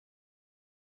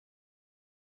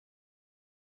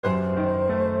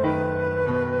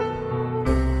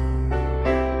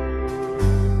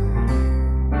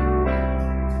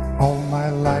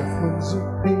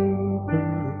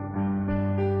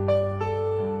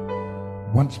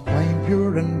once plain,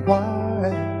 pure and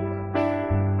white,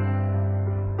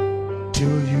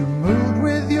 till you moved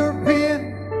with your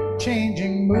pen,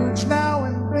 changing moods now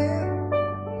and then,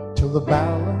 till the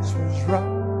balance was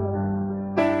right.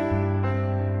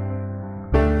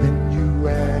 Then you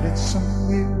added some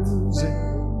music,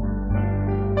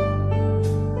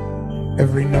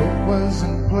 every note was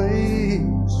in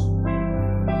place,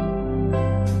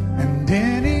 and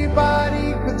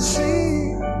anybody could see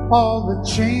all the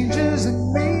changes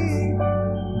in me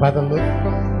by the look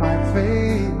on my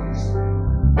face.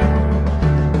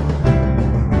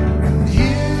 And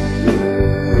you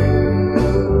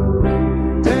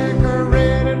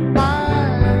decorated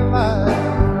my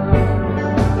life,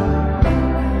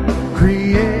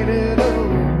 created a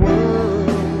world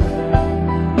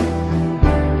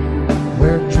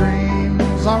where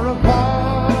dreams are apart.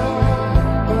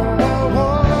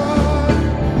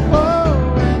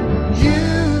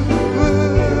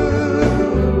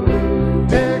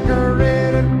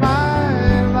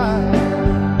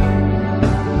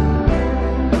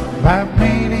 By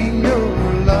painting your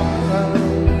love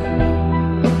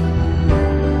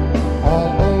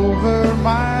all over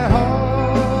my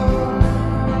heart,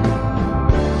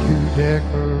 you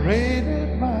decorated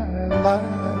my life.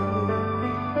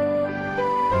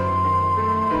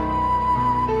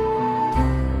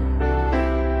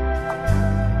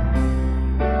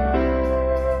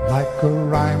 Like a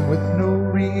rhyme with no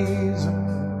reason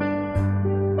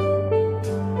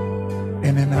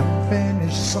in an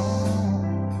unfinished song,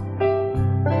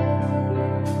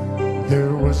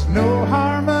 there was no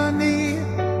harmony,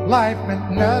 life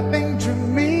meant nothing to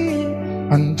me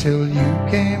until you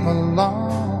came along.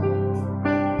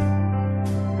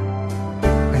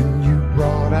 And you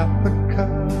brought out the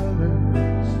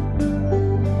colors,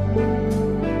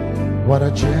 what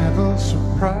a gentle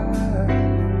surprise.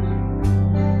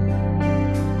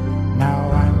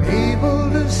 Now I'm able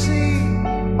to see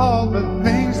all the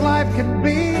things life can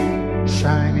be,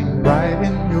 shining bright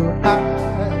in your eyes.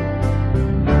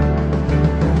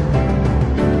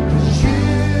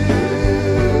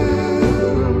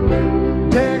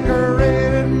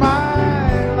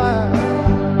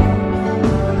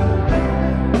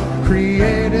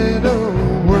 Created a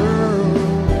world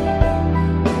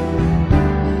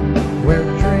where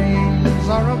dreams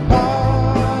are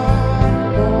apart.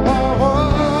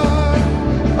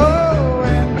 Oh,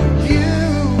 and you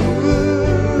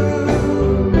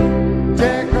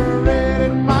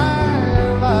decorated my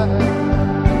life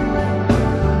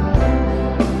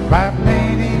by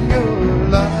painting your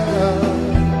love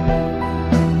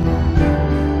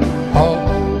all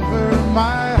over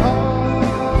my heart.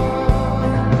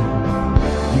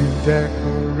 You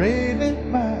decorated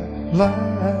my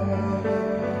life.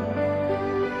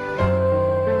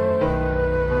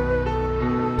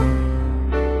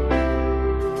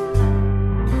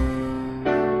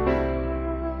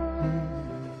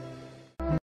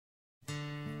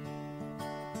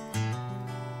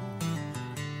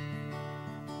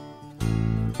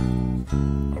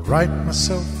 I'll write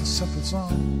myself a simple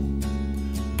song,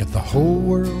 get the whole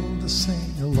world to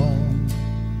sing along.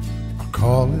 I'll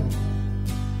call it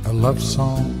a love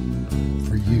song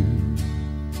for you.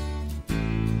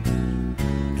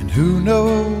 And who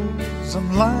knows,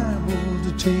 I'm liable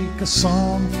to take a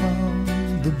song from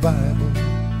the Bible,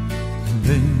 and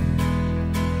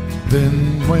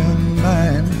then when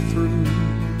I'm through,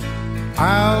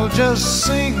 I'll just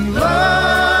sing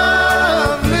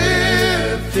love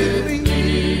lifted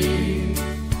me,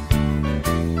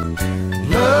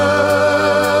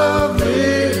 love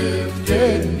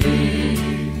lifted me.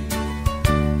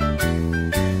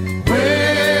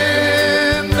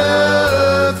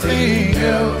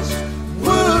 Else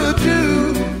would do,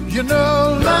 you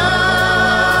know,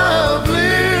 love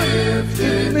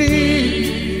lifted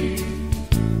me.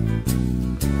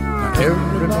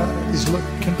 Everybody's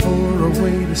looking for a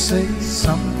way to say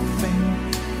something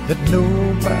that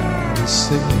nobody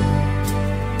said,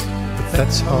 but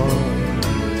that's hard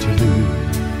to do.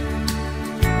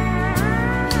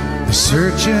 They're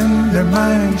searching their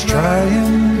minds,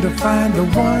 trying to find a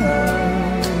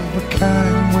one-of-a-kind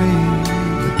way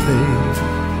they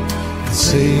can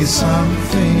say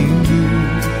something new,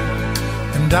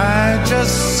 and I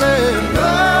just said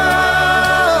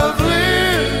love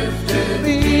lifted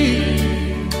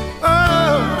me.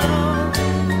 Oh,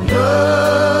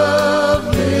 love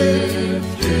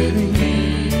lifted me.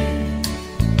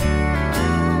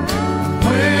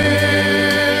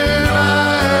 When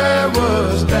I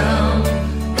was down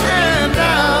and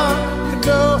out, you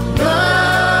know,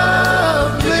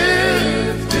 love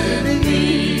lifted me.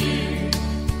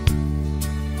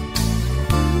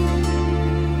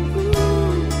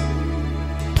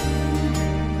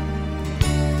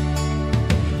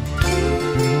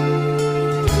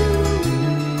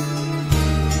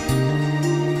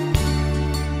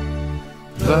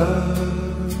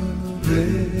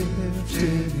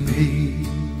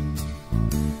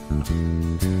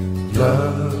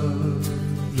 Love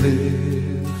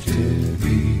lifted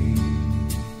me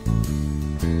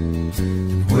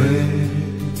when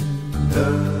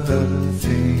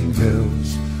nothing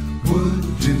else would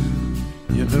do.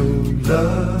 You know,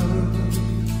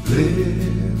 love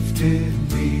lifted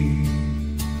me.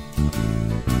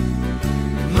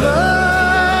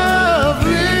 Love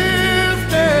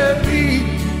lifted me.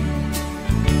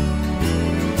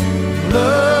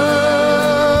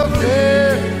 Love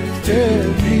lifted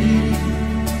me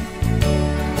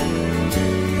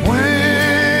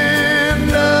when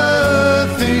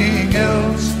nothing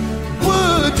else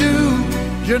would do.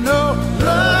 You know,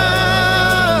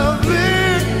 love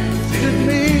lifted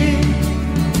me.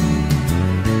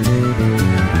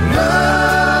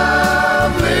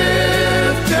 Love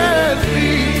lifted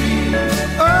me.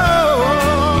 Oh,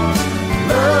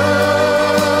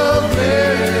 love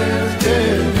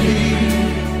lifted me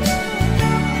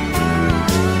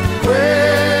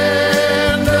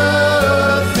when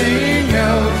nothing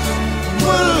else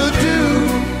would do.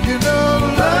 You know,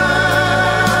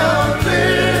 love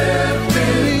lifted me.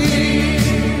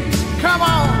 Come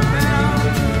on now.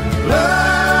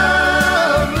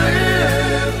 Love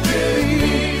lifted me.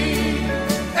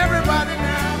 Everybody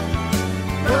now.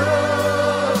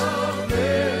 Love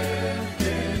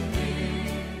lifted me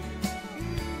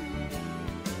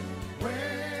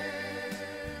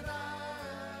when I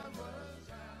was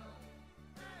down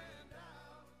and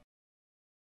out.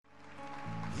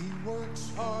 He works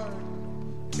hard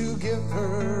to give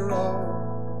her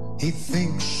all he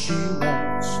thinks she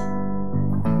wants.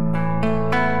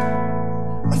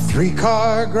 A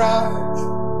 3-car garage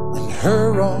and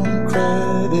her own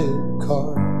credit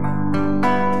card.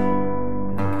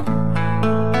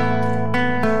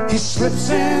 He slips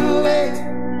in late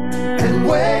and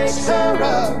wakes her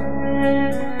up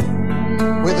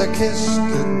with a kiss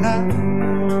goodnight.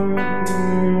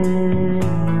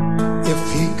 If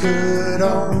he could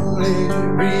only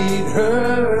read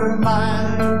her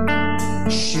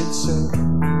mind, she'd say,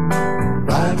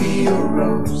 buy me a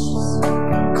rose,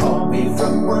 call me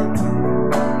from work,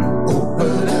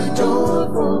 open a door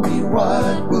for me,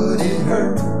 what would it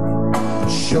hurt?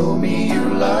 Show me you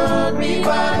love me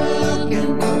by the look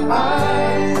in your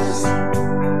eyes.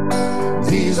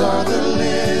 These are the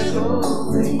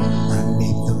little things I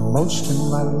need the most in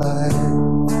my life.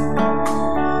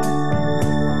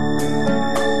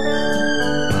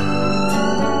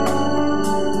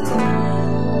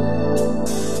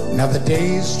 Now the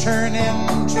days turn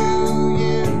into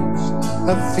years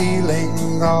of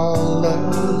feeling all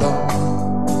alone,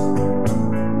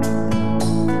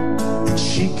 and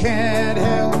she can't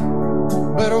help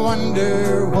but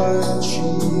wonder what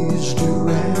she's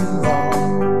doing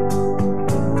wrong.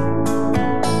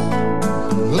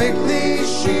 Lately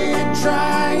she'd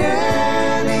try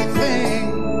anything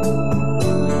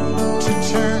to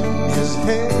turn his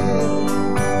head.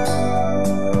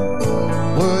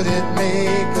 Would it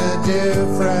make a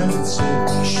difference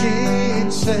if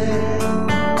she'd say,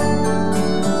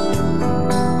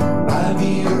 buy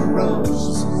me a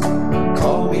rose,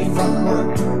 call me from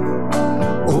work,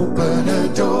 open a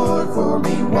door for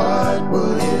me, what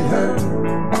would it hurt?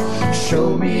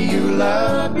 Show me you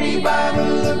love me by the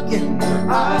look in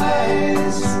your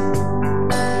eyes.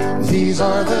 These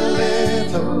are the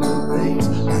little things I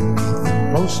need the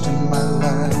most in my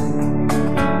life.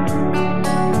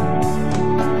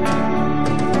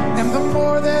 And the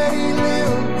more that he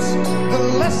lives, the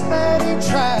less that he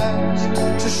tries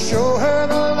to show her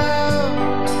the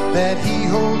love that he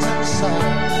holds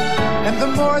inside. And the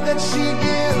more that she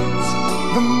gives,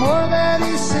 the more that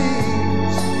he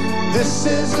sees. This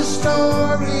is a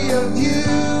story of you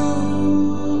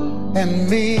and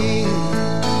me.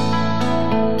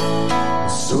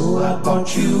 So I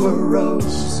bought you a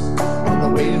rose on the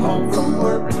way home from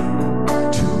work,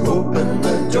 to open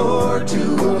the door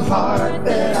to a heart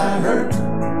that I hurt.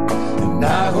 And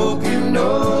I hope you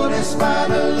notice by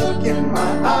the look in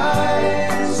my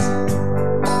eyes,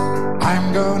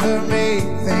 I'm gonna make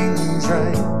things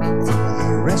right for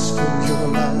the rest of your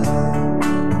life.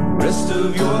 Rest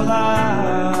of your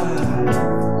life.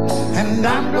 And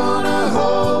I'm gonna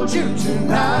hold you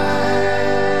tonight.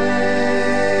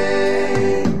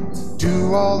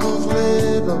 Do all those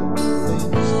little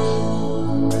things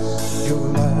your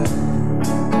life.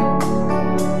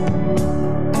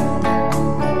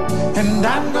 And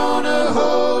I'm gonna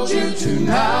hold you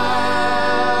tonight.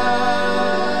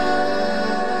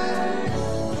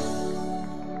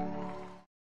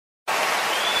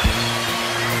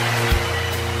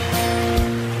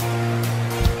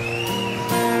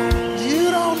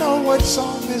 What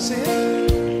song this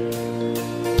is?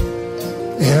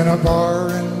 In a bar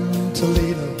in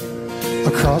Toledo,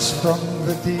 across from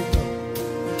the depot.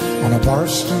 On a bar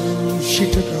stool she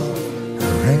took off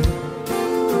her ring.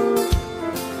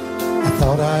 I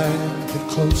thought I'd get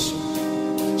closer,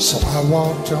 so I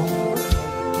walked on.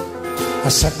 I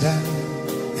sat down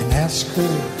and asked her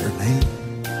her name.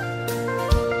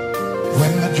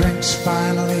 When the drinks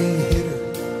finally hit her,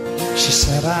 she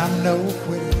said, I'm no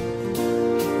quitter,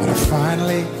 but I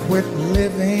finally quit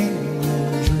living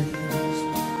in dreams.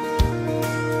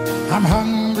 I'm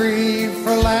hungry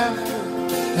for laughter,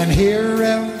 and here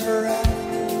ever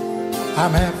after,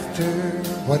 I'm after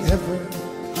whatever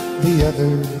the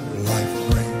other life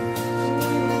brings.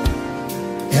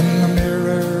 In the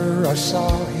mirror I saw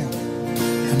him,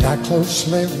 and I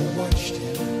closely watched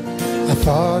him. I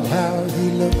thought how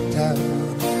he looked out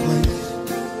of place.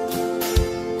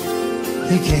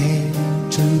 He came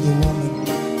to the woman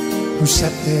who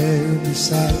sat there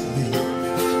beside me.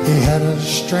 He had a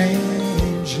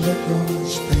strange look on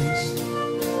his face.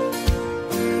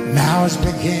 Now his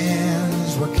big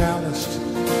hands were calloused.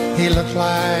 He looked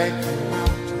like a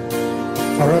mountain.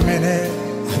 For a minute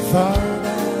I thought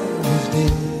I was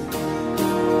dead.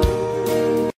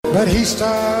 But he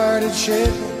started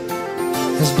shaking,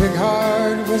 his big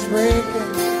heart was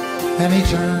breaking, and he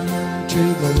turned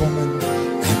to the woman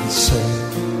and said,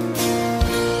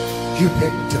 you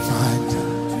picked a fine time.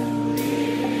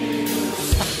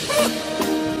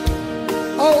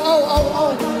 Oh.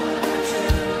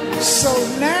 So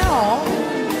now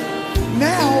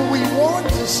we want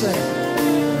to sing.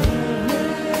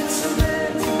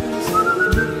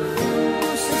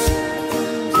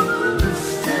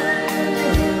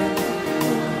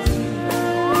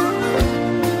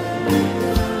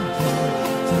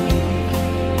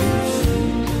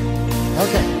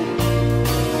 Okay.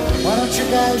 Why don't you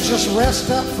guys just rest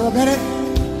up for a minute?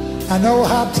 I know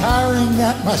how tiring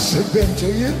that must have been to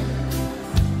you.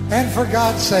 And for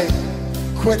God's sake,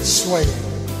 quit swaying.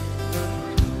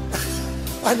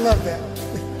 I love that.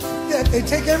 Yeah, they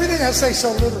take everything I say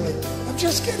so literally. I'm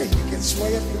just kidding. You can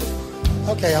sway if you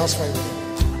want. Okay, I'll sway with you.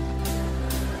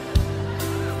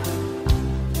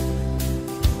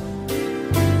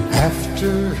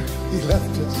 After he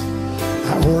left us,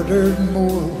 I ordered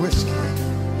more whiskey.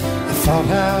 I thought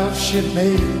how she'd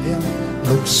made him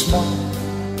look small.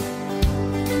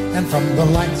 And from the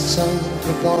lights of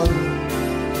the bar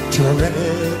to a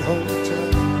rented hotel,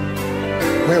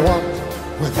 we walked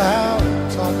without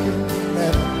talking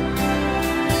at all.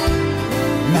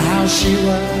 Now she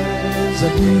was a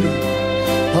beauty,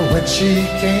 but when she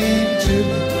came to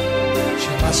me,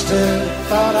 she must have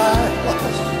thought I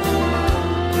was.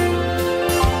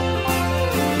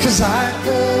 'Cause I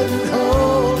couldn't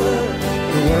hold her.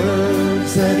 The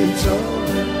words that he told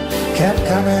her kept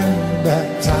coming back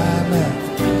time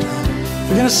after time. If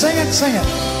you're gonna sing it, sing it.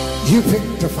 You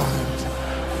picked a fine time.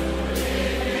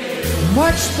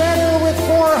 Much better with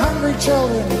 4 hungry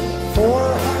children.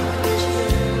 4 hungry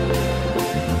children.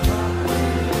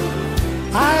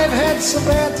 I've had some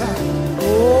bad times.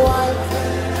 Oh,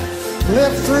 I've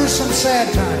lived through some sad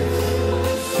times.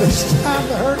 This time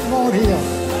the hurt won't heal.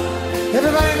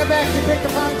 Everybody in the back, you picked a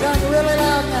fine time really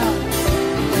loud now.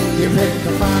 You picked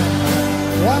a fine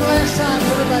time. One last time,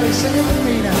 everybody, sing it with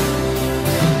me now.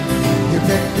 You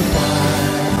picked a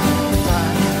fine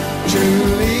time to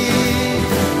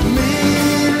leave me,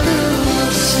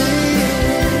 Lucy.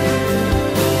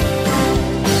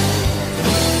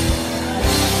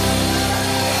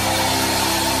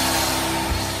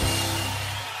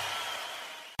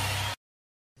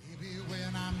 Baby,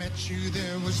 when I met you,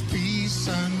 there was peace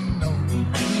unknown.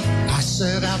 I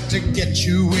set out to get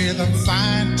you with a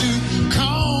fine tooth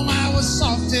comb. I was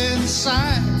soft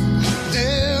inside.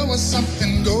 There was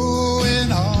something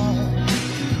going on.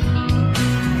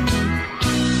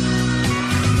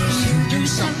 You do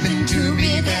something to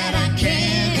me that I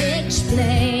can't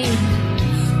explain.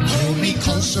 Hold me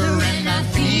closer and I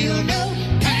feel no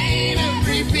pain.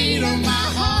 Every beat of my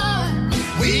heart,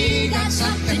 we got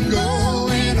something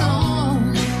going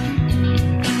on.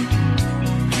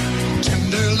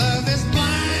 Tender love is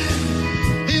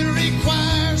blind. It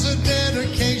requires a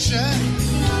dedication.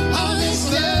 All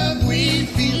this love we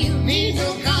feel needs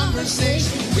no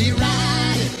conversation. We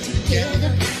ride it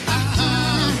together,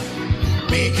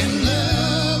 making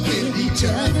love with each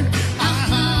other,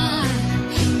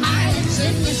 Islands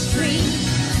in the stream,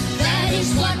 that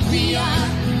is what we are.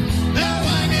 No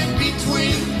one in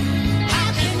between. How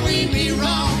can we be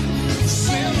wrong?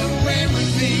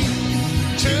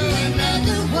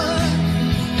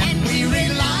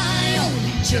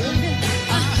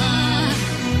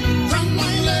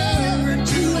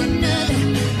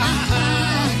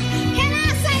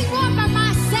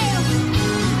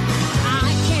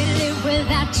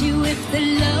 to if the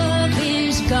love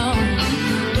is gone.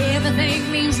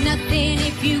 Everything means nothing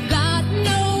if you got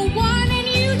no one, and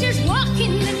you just walk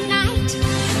in the night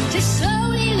to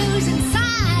slowly losing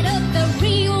sight of the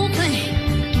real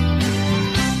thing.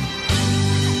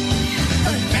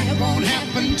 But that won't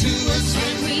happen to us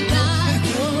when we got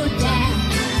no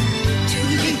doubt. To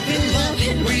deep in love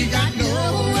and we got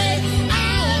no way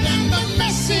out, and the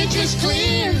message is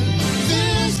clear.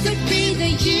 This could be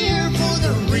the year for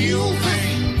the real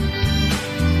thing.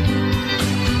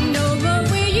 No more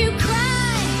will you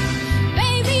cry,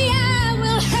 baby, I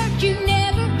will hurt you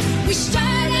never. We start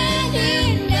and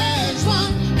end as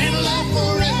one, and love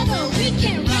forever. We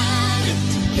can ride it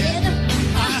together,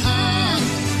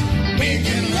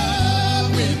 making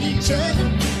love with each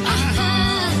other,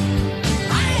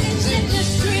 Islands in the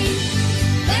street,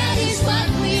 that is what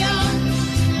we are.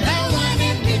 No one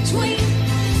in between.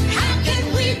 How can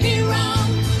we be wrong?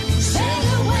 Sail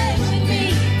away with me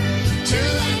to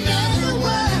another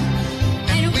world,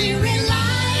 and we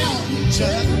rely on each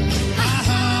other,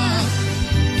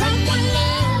 from one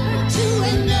lover to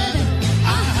another,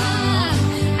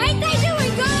 Ain't they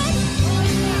doing good?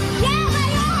 Yeah,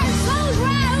 they are. So's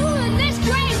Raoul and this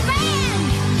great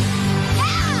band.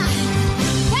 Yeah.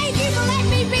 Thank you for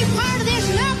letting me be part of this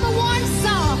 #1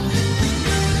 song.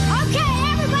 Okay,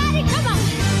 everybody, come on.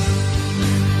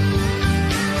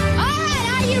 All right,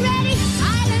 are you ready?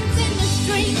 Islands in the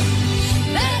street,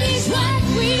 that is what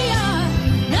we are.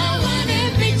 No one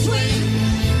in between.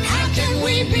 How can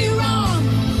we be wrong?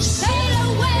 Sail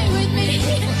away with me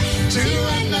to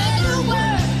another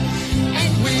world,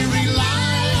 and we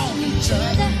rely on each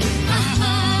other,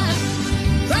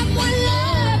 from one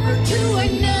lover to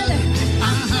another,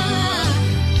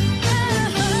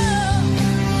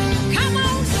 Come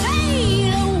on,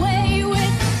 sail away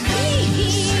with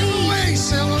me. Sail away,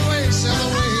 sail away, sail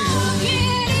away. Oh,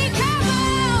 kitty, come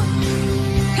on.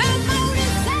 Come on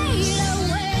and sail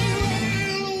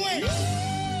away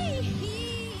with me.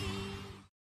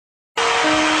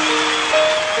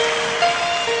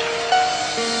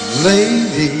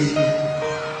 Lady,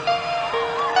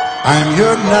 I'm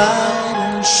your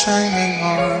knight in shining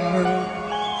armor,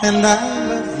 and I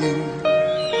love you.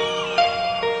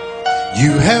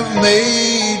 You have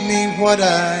made me what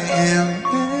I am.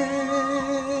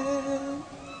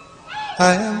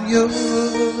 I am yours.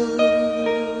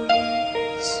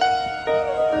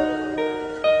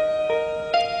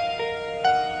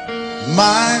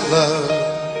 My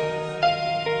love,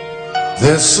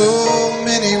 there's so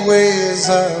many ways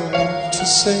I want to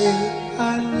say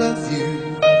I love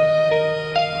you.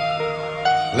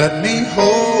 Let me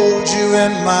hold you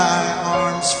in my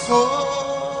arms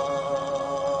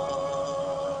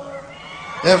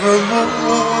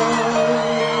forevermore.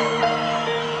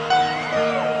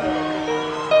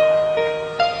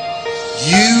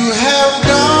 You have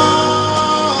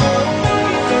gone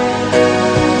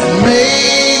and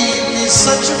made me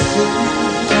such a fool.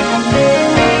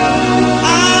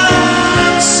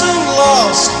 I'm so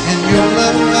lost in your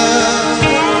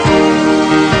love,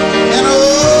 and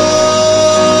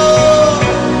oh,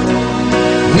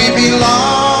 we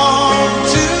belong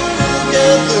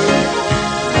together.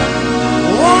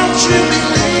 Won't you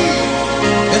believe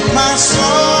in my song?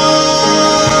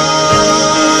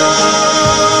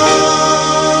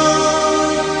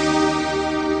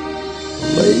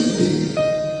 Lady,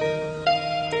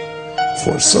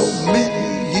 for so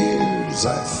many years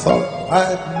I thought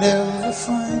I'd never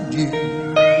find you.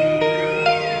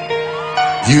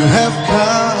 You have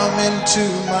come into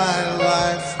my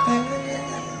life and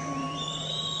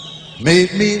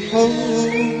made me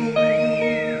whole.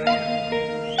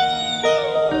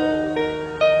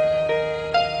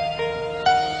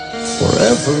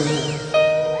 Forever,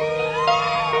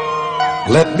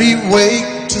 let me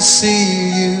wake to see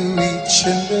you each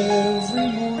and every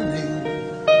morning.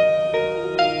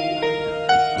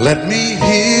 Let me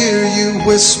hear you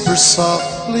whisper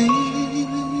softly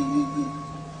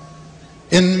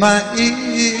in my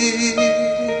ear.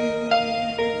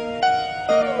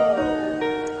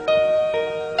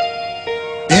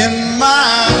 In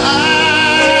my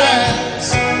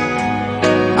eyes,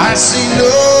 I see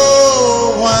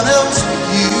no one else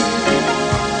but you.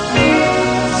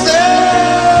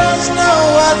 There's no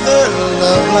other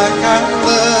love like our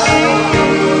love.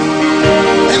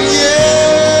 And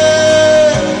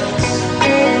yes,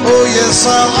 oh yes,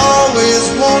 I'll always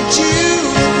want you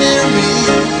near me.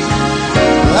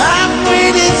 I've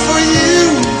waited for you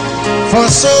for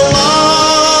so long.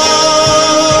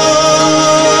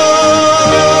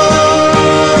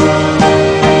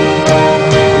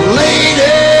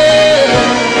 Lady,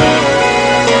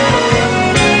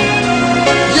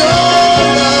 your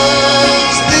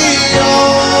love's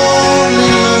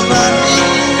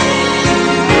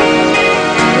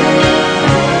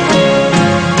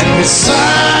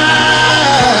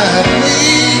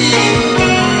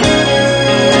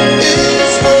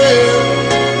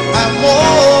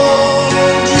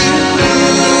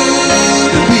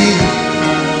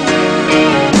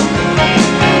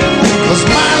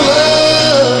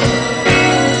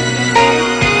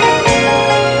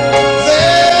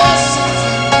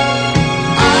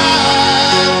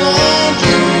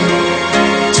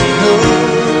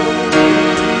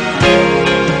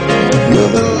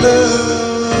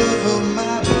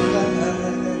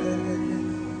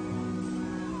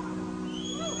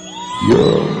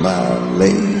You're my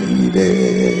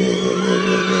lady.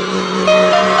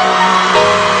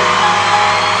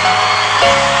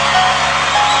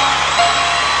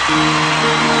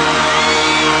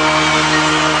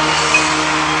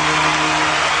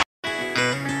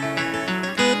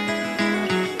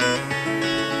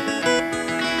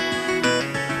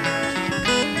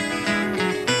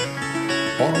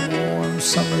 On a warm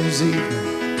summer's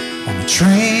evening, on a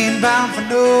train bound for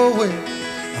nowhere,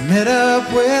 I met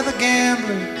up with a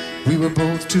gambler. We were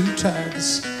both too tired to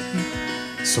sleep,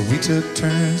 so we took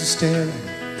turns staring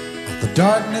at the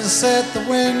darkness at the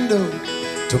window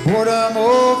till boredom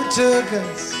overtook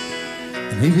us,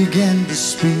 and he began to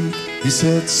speak. He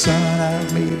said, "Son,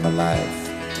 I've made my life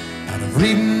out of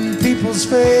reading people's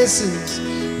faces,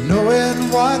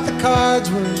 knowing what the cards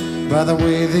were by the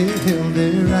way they held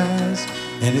their eyes.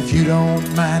 And if you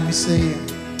don't mind me saying,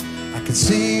 I can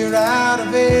see you're out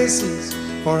of aces.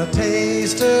 For a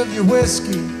taste of your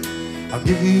whiskey, I'll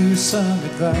give you some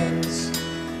advice."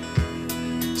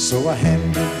 So I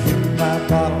handed him my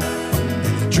bottle,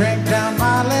 and he drank down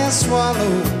my last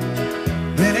swallow.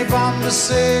 Then he bombed a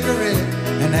cigarette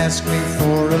and asked me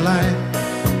for a light.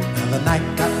 And the night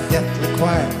got deathly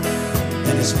quiet,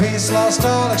 and his face lost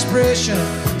all expression.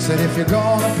 Said, "If you're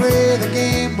gonna play the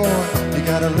game, boy, you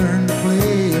gotta learn to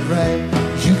play it right.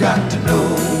 You got to know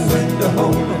when to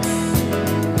hold 'em,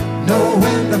 know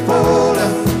when to fold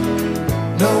 'em,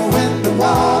 know when to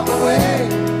walk away,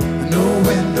 know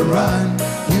when to run.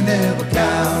 You never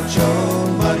count your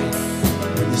money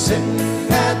when you're sitting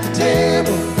at the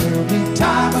table. There'll be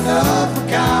time enough for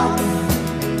counting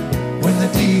when the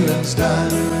dealing's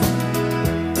done."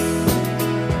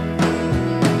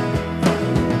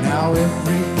 Now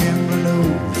every gambler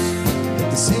knows that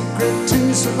the secret to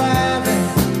surviving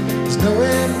is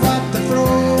knowing what to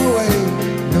throw away,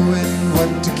 knowing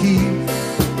what to keep.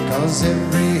 'Cause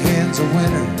every hand's a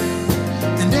winner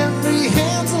and every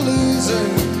hand's a loser,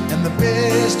 and the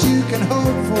best you can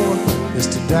hope for is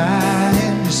to die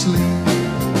in your sleep.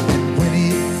 And when he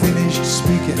finished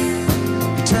speaking,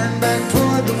 he turned back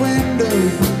toward the window,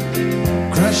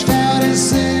 crushed out his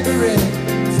cigarette,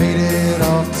 faded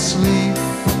off to sleep.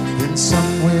 Then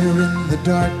somewhere in the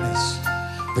darkness,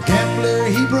 the gambler,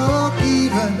 he broke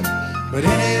even. But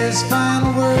in his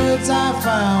final words, I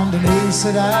found an ace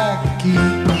that I could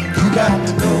keep. You got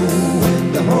to know when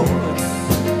to hold 'em,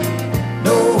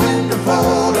 know when to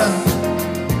fold 'em,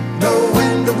 know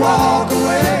when to walk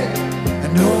away,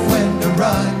 and know when to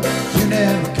run. You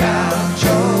never count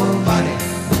your money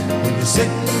when you're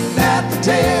sitting at the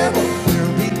table.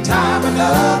 There'll be time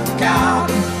enough for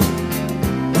counting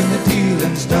when the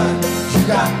dealing's done. You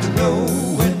got to know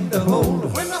when to hold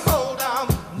 'em, When to hold on,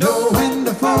 know when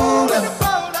to fold 'em,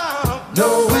 hold on.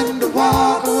 know when to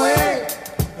walk away,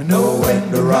 and know when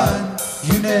to run.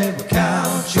 You never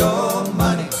count your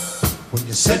money when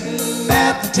you're sitting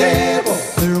at the table.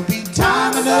 There'll be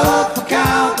time enough for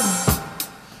counting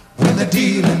when the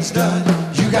dealing's done.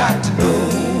 You got to know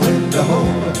when to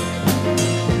hold 'em,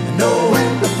 and know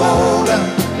when to fold 'em,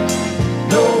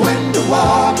 know when to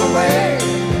walk away,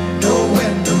 know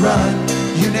when to run.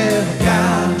 You never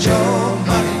count your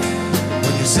money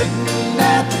when you're sitting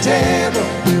at the table.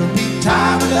 There'll be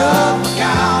time enough for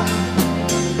counting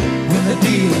when the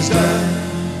deal is done.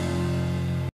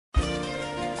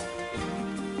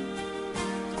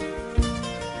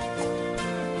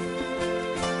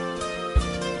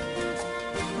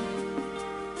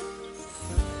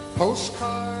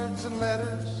 Postcards and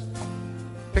letters,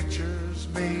 pictures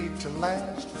made to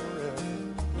last forever,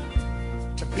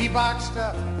 to be boxed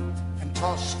up and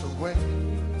tossed away.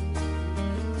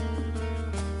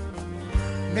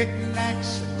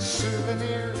 Knickknacks and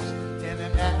souvenirs in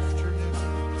an afternoon,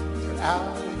 they're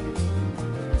out of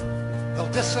here.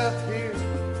 They'll disappear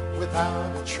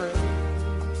without a trace.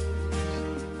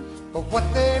 But what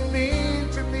they mean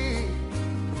to me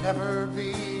will never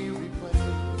be replaced.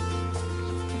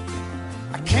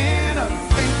 I cannot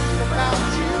think about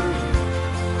you,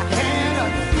 I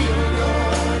cannot feel your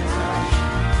touch,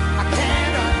 I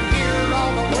cannot hear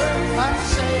all the words I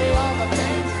say, all the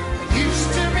things that used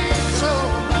to mean so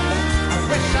much. I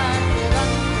wish I could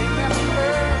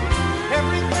remember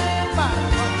everything my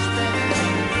heart's been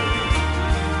through.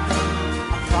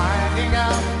 I'm finding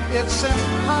out it's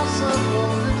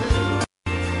impossible to do.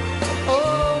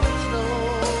 Oh, it's no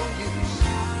use,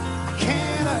 I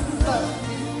cannot love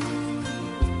you.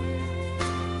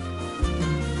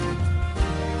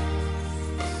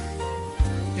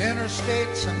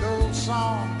 Interstates and old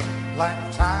songs, like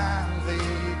time they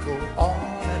go on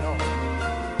and on.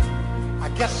 I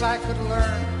guess I could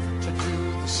learn to do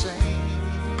the same.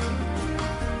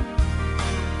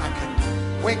 I could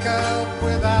wake up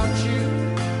without you,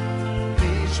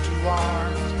 these two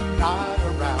arms not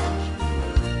around you.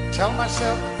 Tell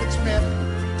myself it's meant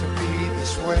to be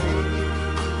this way.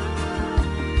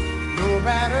 No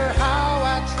matter how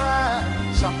I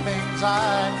try, some things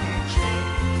I can't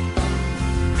change.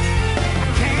 I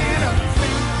can't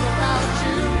think about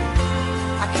you.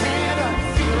 I can't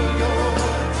unfeel your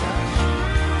touch.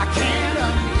 I can't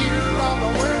unhear all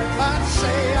the words I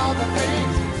say, all the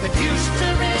things that used to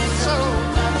mean so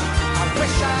much. I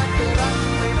wish I could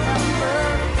remember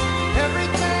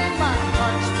everything my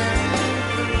heart's been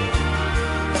through.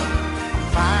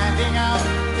 Finding out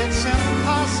it's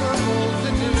impossible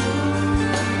to do.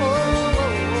 Oh, oh,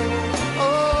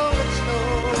 oh, it's no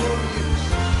use.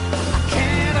 I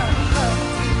can't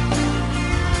unlove you.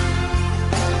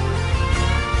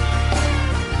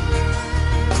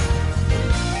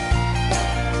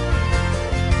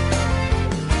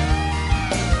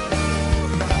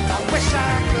 I wish I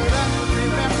could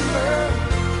remember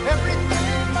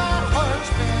everything my heart's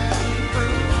been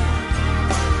through.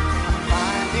 I'm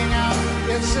finding out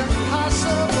it's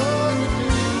impossible to do.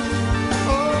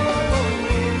 Oh,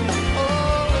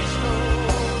 oh, it's no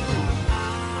use.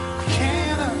 I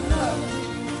can't unlove you.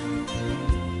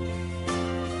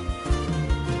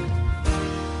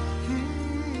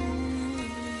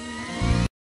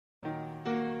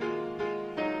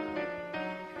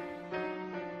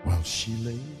 While she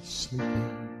lay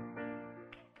sleeping,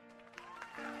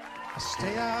 I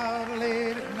stay out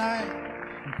late at night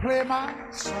and play my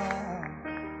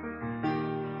song.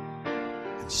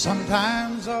 And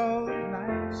sometimes all the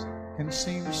nights can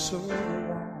seem so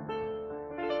long.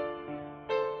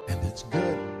 And it's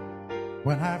good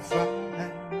when I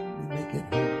finally make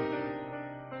it home,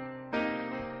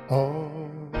 all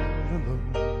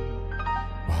alone,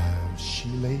 while she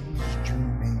lays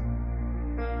dreaming.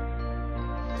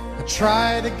 I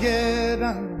try to get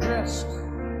undressed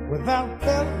without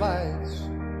the lights.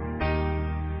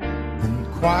 Then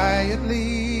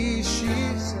quietly she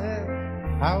said,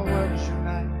 how was your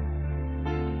night?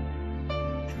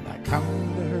 And I come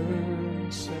to her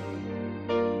and say,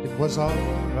 it was all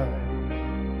right.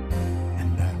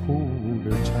 And I hold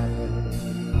her tight.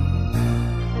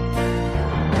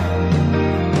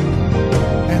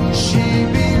 And she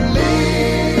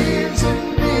believes in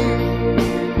me.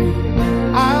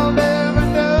 I'll never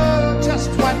know just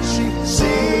what she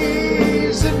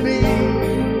sees in me.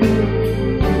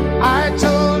 I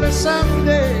told her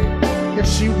someday if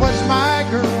she was my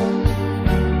girl,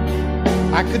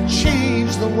 I could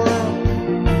change the world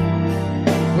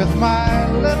with my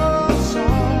little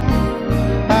song.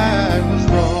 I was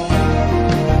wrong,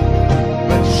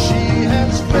 but she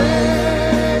has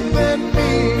faith in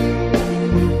me,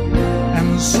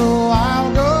 and so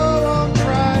I'll go on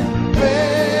trying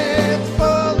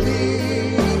faithfully.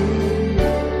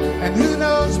 And who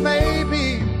knows,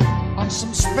 maybe on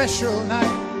some special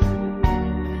night,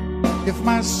 if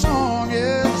my song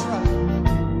is right,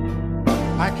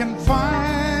 I can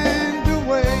find a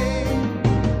way.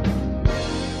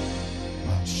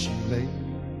 While she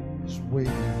lays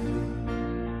waiting,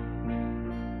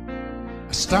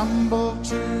 I stumble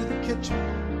to the kitchen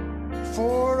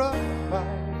for a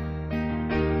bite,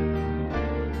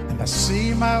 and I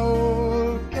see my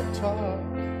old guitar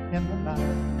in the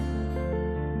night,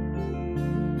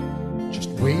 just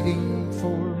waiting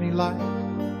for me like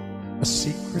a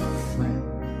secret friend.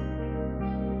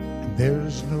 And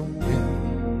there's no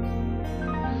end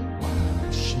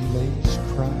while she lays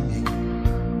crying.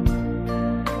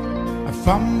 I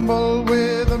fumble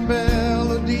with a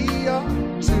melody or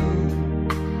two,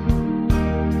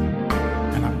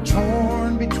 and I'm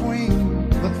torn between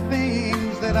the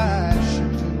things that I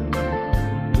should do.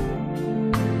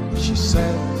 She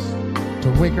says to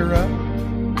wake her up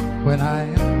when I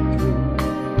am through.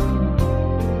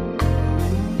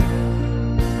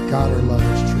 God, her love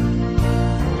is true.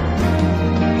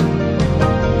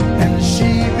 And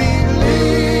she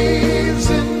believes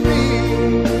in me.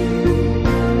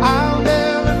 I'll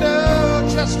never know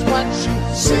just what she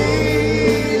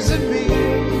sees in me.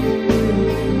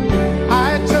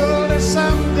 I told her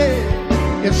someday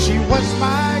if she was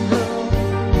my girl,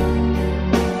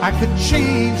 I could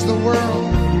change the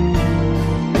world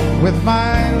with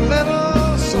my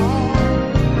little song.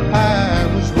 I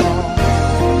was wrong,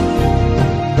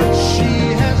 but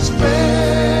she has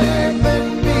faith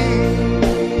in me,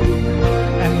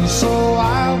 and so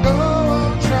I'll go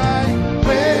on trying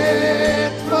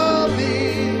faithfully.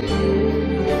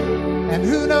 And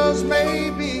who knows,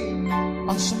 maybe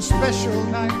on some special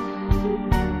night,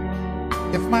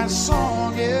 if my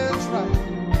song is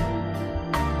right,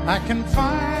 I can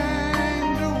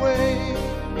find a way.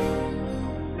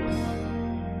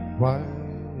 while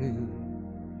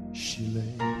she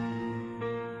lays,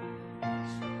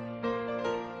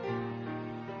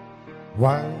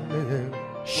 while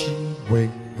she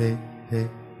waits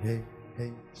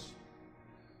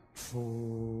for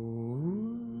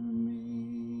me.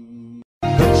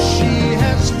 But she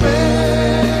has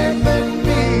faith in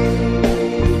me,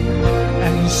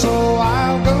 and so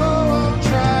I'll go on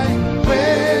trying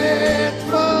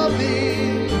faithfully.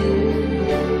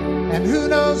 And who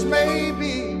knows,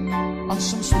 maybe on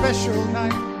some special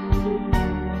night,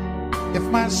 if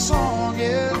my song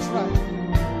is right,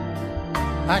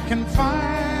 I can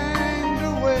find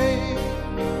a way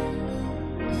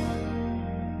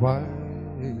while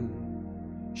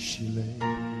she lays,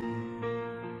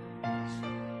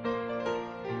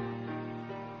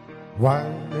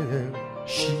 while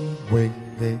she waits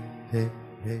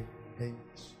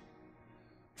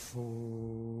for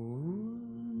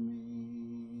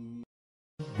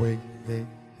me, waits for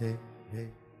me.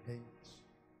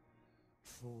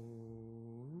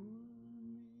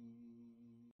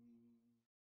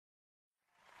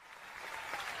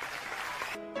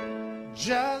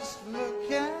 Just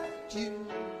look at you,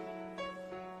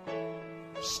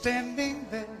 standing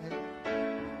there.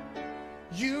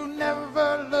 You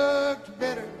never looked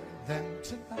better than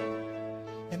tonight,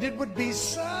 and it would be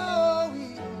so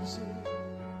easy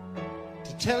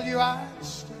to tell you I'd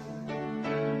stay,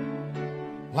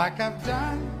 like I've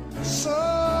done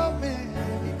so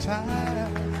many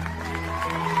times.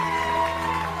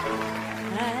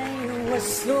 I was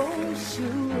so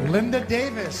sure Linda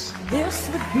Davis. this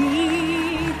would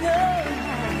be the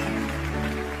night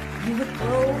you would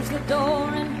close the door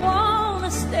and want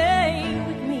to stay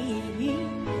with me,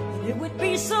 and it would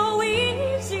be so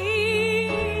easy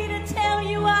to tell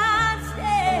you I'd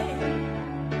stay,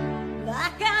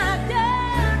 like I've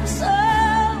done so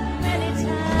many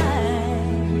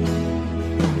times.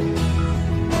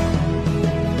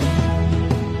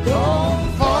 Don't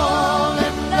fall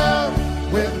in love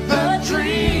with the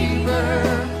dreamer,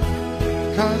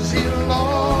 'cause he'll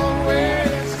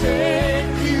always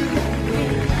take you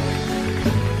in.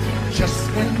 Just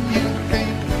when you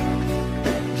think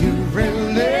you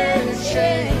really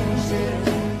changed it,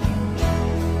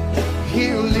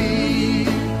 he'll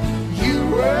leave you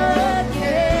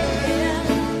again.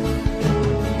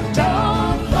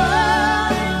 Don't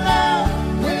fall in love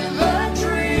with a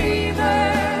dreamer,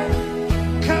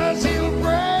 'cause he'll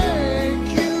break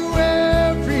you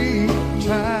every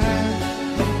time.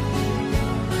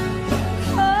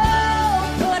 Oh,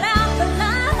 put out the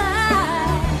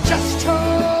light. Just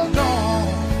hold on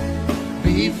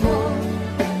before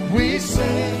we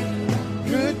say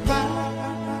goodbye.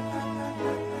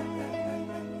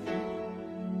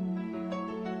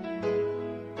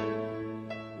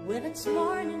 When it's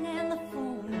morning and the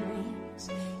phone rings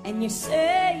and you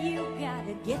say you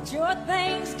gotta get your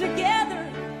things together,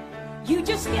 you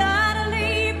just gotta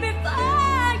leave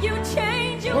before you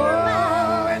change your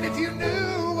mind. Oh, and if you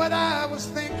knew what I was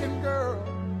thinking, girl,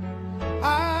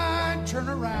 I'd turn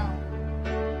around.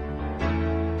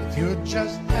 If you'd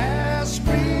just ask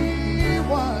me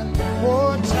one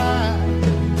more time.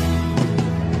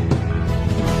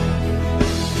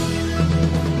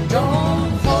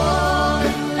 Don't fall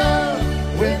in love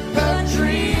with the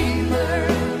dreamer,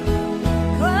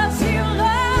 'Cause he'll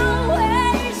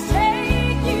always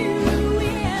take you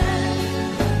in.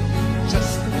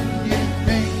 just when you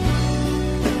think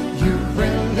you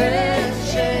really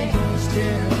changed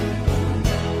him,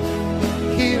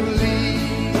 he'll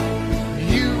leave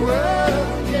you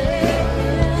again.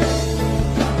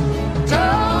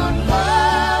 Don't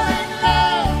fall in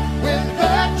love with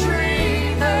the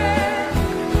dreamer,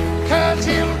 'cause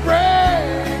he'll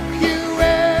break you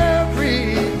every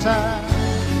time.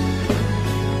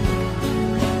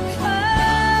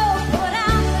 Oh, put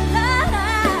out the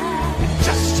light.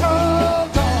 Just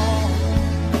hold on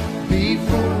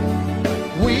before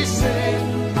we say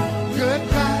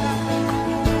goodbye.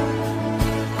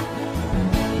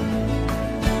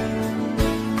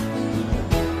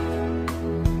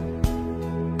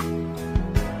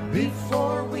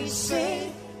 Before we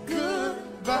say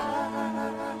goodbye.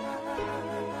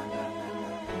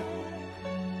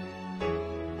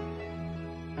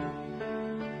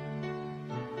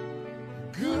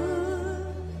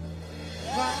 Goodbye.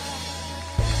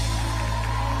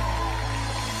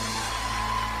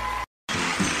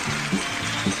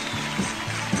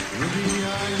 Ruby,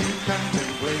 are you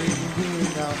contemplating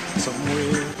going out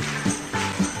somewhere?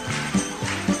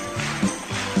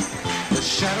 The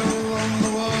shadow on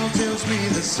the wall tells me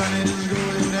the sun is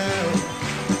going down.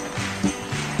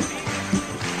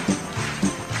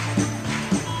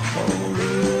 Oh,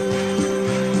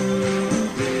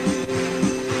 Ruby,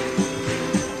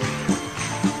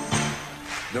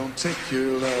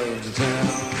 your love to town.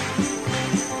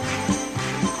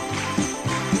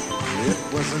 It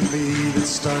wasn't me that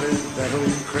started that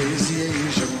old crazy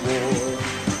Asian war,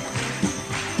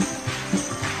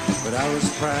 but I was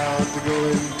proud to go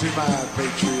into my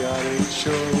patriotic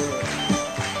shore.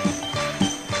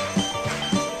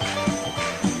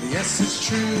 Yes, it's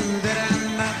true that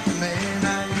I'm not the man I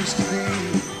used to be.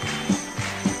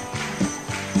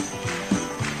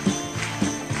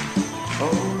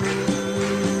 Oh, Ruby,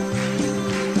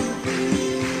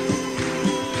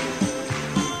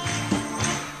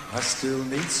 I still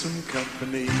need some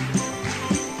company.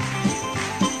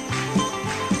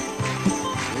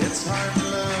 It's hard to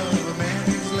love a man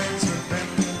whose legs have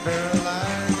been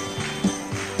paralyzed.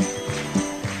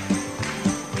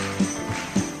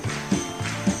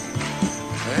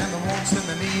 And the wants and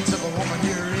the needs of a woman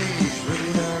your age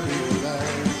really don't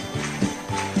realize.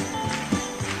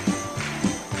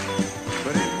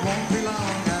 But it won't be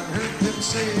long, I've heard them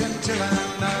say, until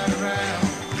I'm not around.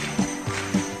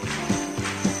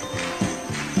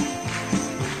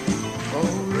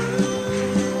 Oh, Ruby,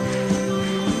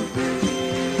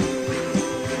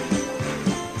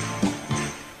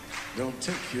 don't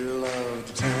take your love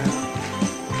to town.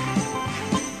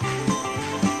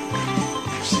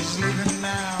 She's leaving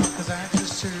now, 'cause I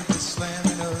just heard the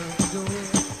slamming of the door.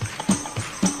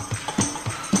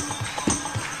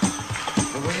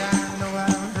 The way I know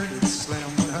I've heard it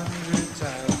slam 100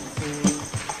 times before.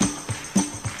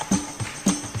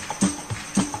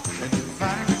 And if I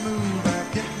could move, I'd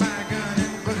get my gun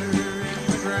and put her in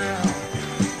the ground.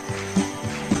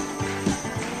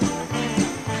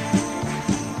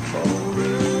 Oh,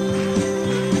 Ruby,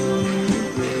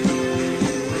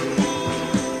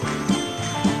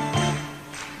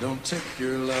 don't take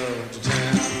your love to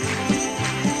town.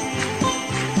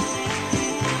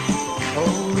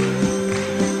 Oh, Ruby,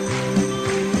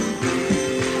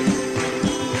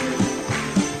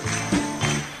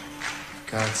 for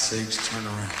God's sakes, turn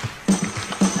around.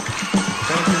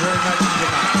 Thank you very much and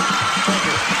good night. Thank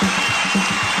you.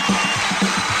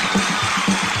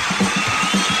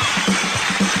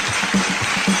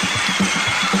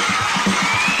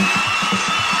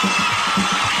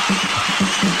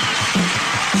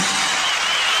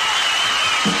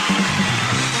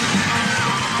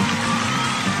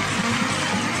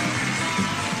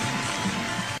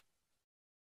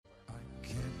 I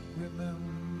can't remember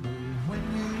when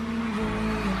you were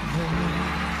there,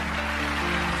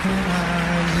 when I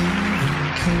even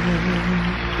cared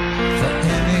for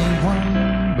anyone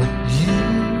but you.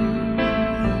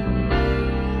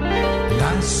 And I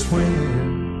swear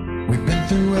we've been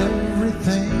through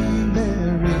everything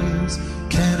there is.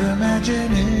 Can't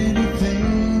imagine anything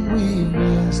we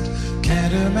missed.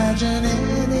 Can't imagine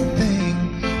anything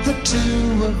the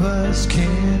two of us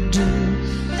can't do.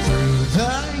 Through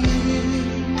the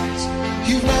years,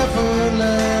 you've never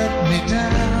let me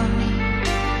down.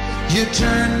 You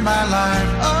turned my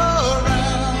life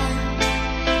around.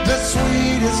 The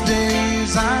sweetest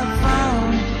days I've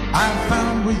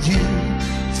found with you.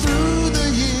 Through the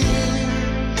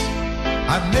years,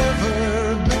 I've never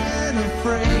been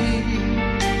afraid.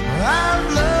 I've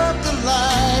loved the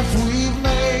life we've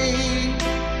made,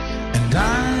 and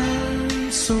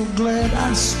I'm so glad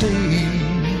I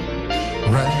stayed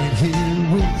right here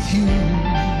with you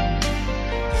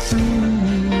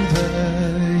through the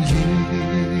years.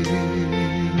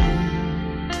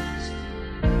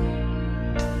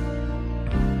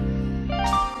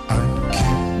 I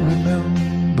can't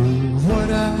remember what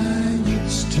I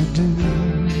used to do,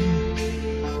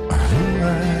 or who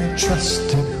I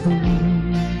trusted, who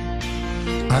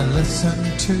I listened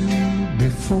to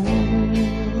before.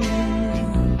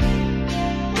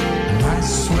 And I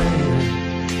swear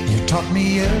you taught me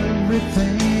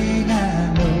everything I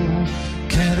know.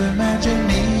 Can't imagine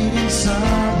needing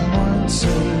someone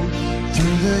so.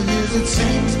 Through the years it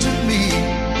seems to me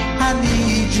I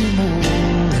need you more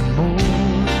and more.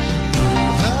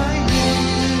 Through the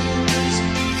years,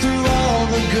 through all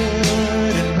the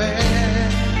good and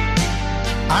bad,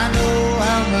 I know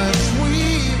how much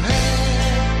we've had.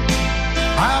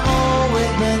 I've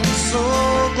always been so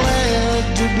glad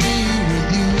to be with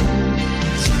you.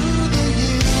 Through the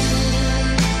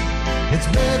years, it's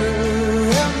better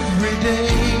every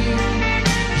day.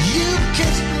 You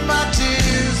kissed my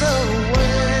tears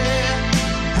away,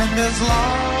 and as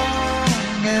long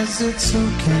as it's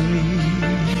okay,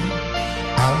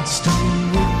 I'll stay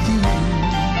with you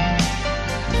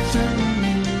through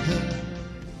the.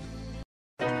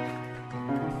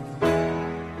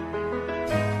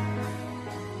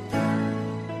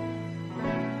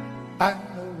 I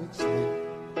know it's late.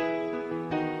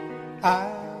 I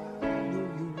know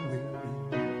you're weary,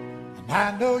 and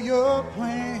I know your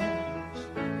plans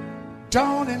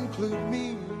don't include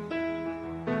me.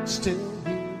 Still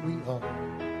here we are,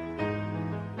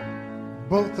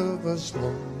 both of us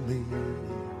lonely,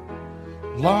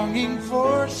 longing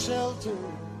for shelter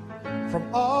from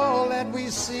all that we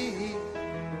see.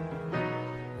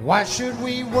 Why should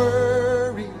we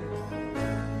worry?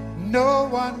 No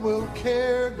one will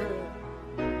care, girl.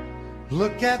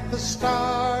 Look at the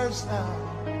stars now,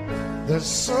 they're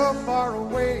so far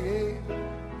away.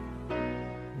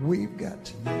 We've got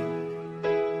tonight,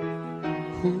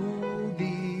 who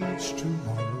needs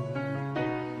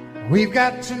tomorrow? We've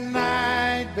got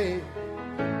tonight, babe,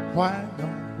 why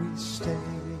don't we stay?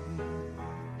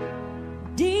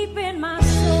 Deep in my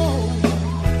soul,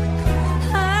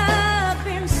 I've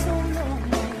been so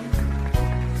lonely.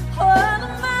 All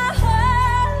of my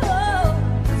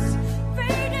hopes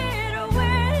faded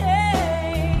away,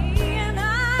 and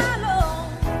I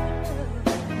long for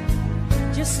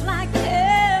love, just like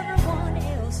everyone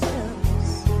else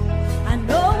does. I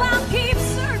know I'll keep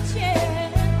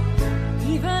searching,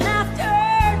 even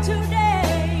after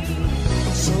today.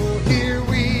 So here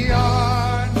we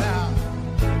are now,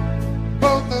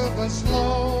 both of us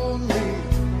lonely,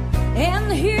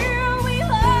 and here we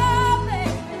are,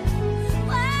 baby.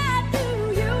 What do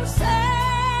you say?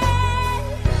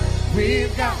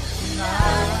 we've got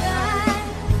tonight,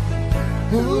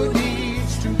 who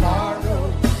needs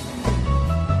tomorrow?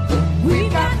 We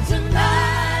got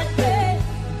tonight, babe.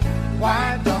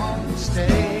 Why don't we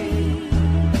stay?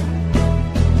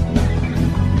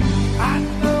 I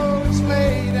know it's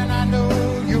late and I know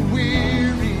you're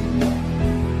weary,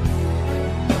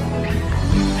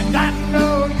 and I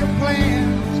know your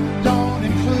plans don't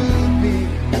include me.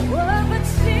 Oh, but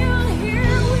still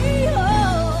here we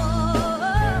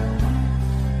are,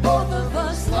 both of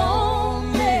us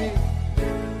lonely,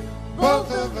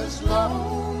 Both of us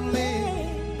lonely.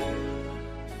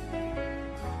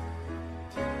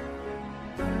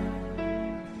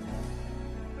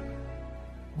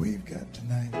 We've got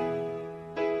tonight.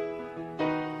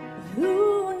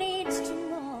 Who needs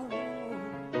tomorrow?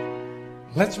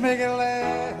 Let's make it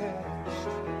last.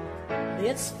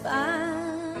 Let's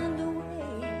find a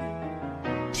way.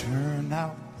 Turn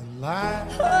out the light.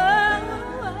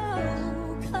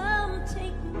 Oh, come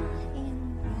take my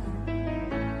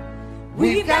hand.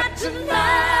 We've got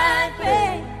tonight,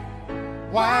 babe.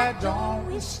 Why don't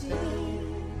we stay?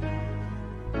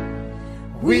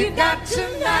 We've got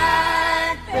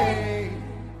tonight, babe.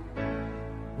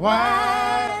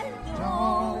 Why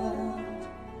don't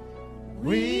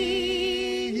we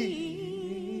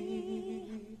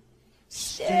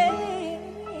stay.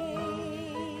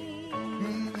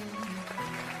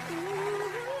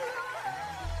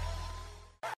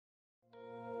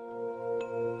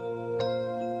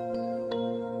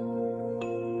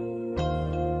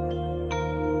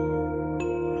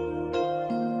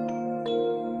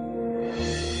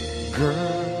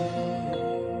 Girl,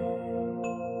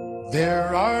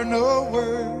 there are no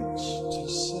words to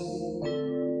say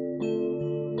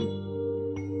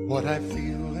what I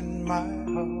feel in my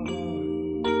heart.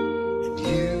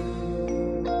 And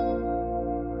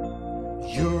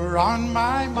you're on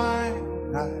my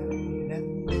mind night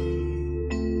and day.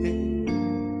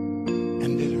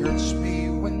 And it hurts me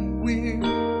when we're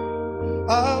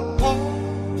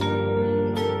apart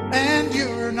and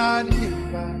you're not here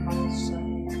by my side.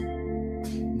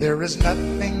 There is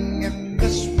nothing in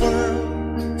this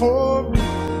world for me.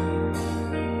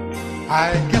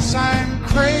 I guess I'm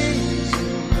crazy,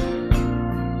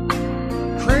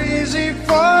 crazy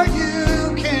for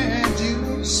you, can't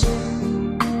you see?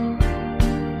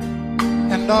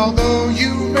 And although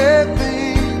you may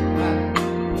think I'm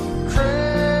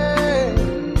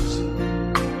crazy,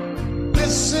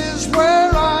 this is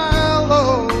where I'll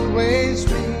always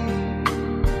be.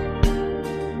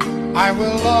 I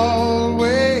will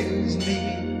always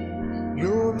need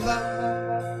your love.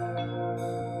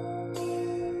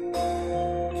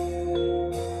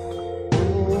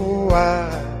 Oh,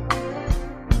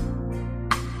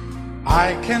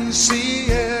 I can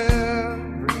see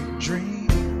every dream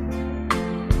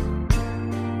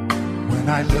when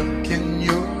I look in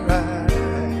your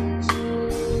eyes.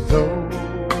 Though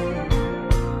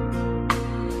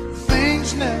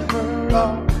things never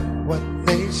are what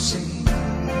they seem,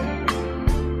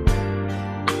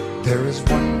 there is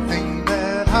one thing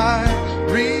that I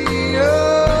realize,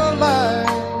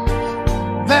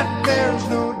 that there's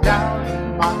no doubt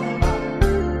in my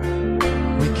mind.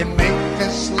 We can make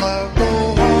this love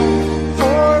go on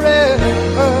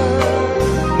forever.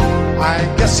 I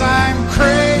guess I'm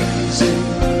crazy,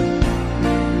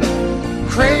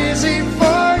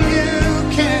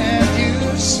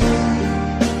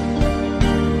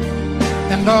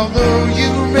 although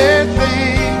you may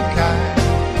think I'm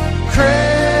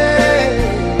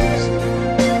crazy,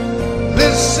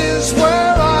 this is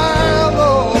where I'll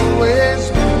always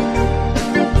be.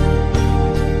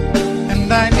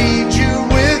 And I need you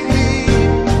with me,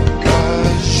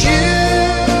 'cause you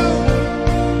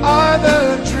are the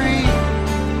dream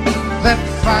that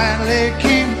finally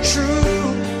came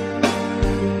true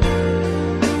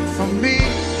for me.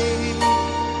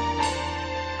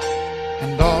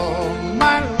 And all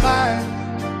my life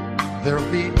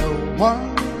there'll be no one.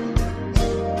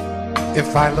 If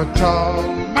I looked all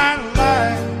my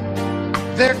life,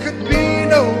 there could be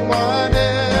no one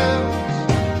else.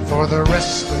 For the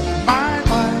rest of my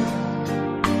life,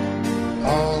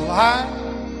 all I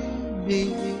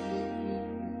need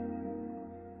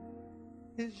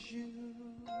is you.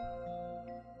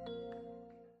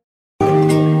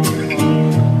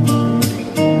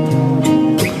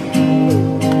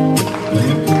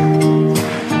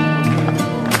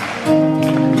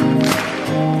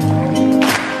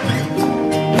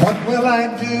 What will I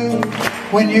do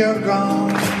when you're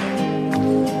gone?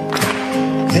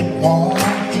 It won't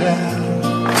sound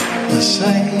the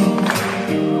same.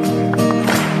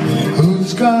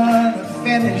 Who's gonna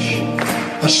finish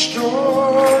the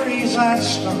stories I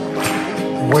start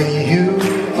the way you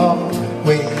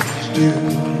always do?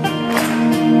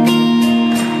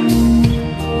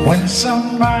 When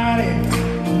somebody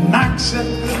knocks at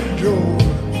the door,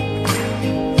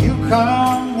 you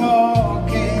come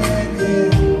walking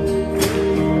in.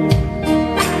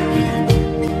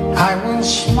 I will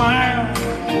smile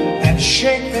and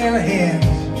shake their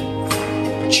hands,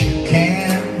 but you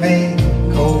can't make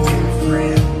old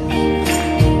friends.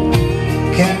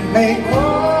 Can't make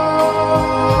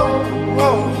old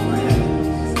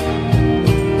friends.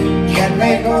 Can't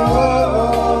make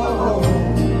old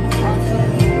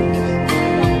friends.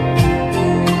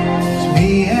 It's me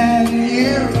and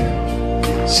you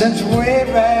since way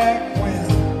back when,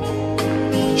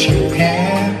 but you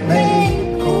can't make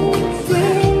old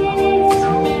friends.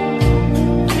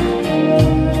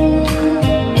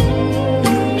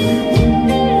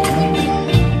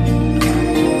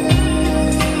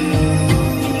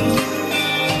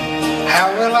 How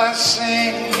will I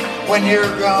sing when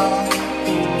you're gone?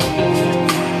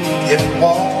 It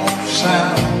won't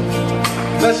sound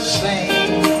the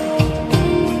same.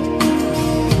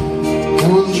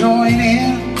 Who'll join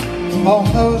in on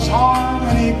those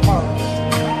harmony parts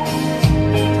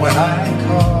when I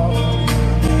call?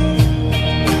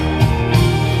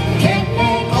 Can't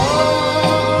make old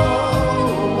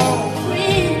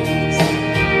friends.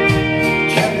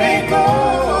 Can't make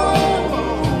old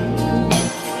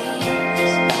friends.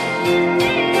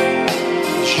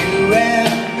 You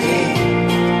and me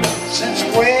since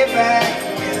way back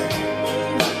when.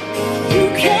 You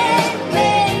can't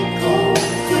make old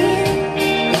friends.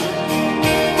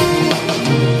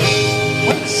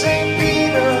 When St.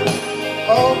 Peter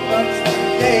opens the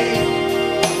gate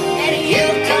and you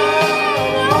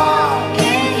come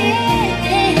walking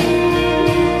in,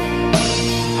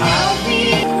 I'll be.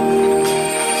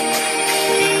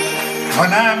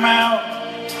 When I'm out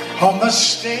on the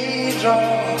stage,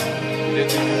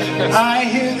 I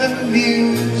hear the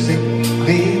music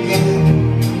begin.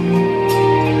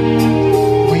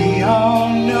 We all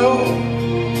know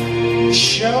the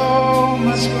show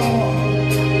must go on,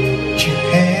 but you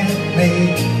can't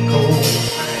make old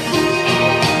friends.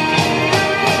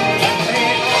 Can't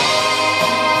make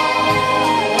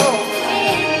old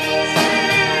friends.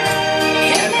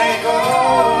 Can't make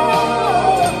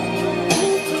old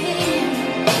friends.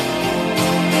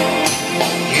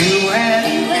 You and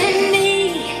me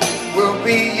will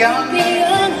be young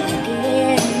again.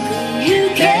 You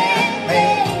can't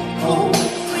make old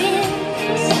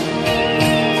friends.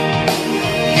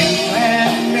 You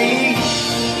and me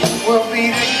will be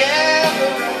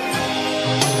together.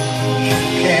 You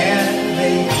can't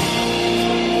make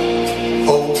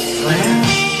old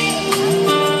friends.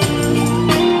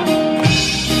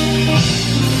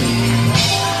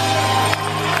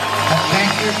 I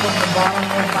thank you from the bottom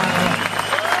of my heart.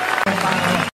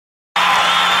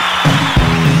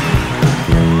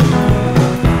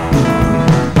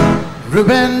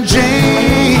 Reuben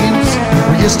James,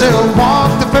 will you still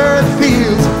walk the furrowed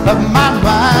fields of my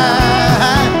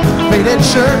mind? Faded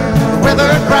shirt,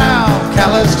 weathered brow,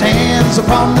 calloused hands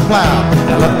upon the plow.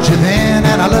 I loved you then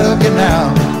and I love you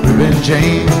now. Reuben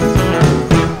James,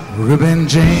 Reuben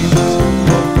James.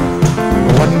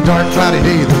 One dark cloudy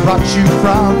day that brought you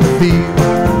from the field.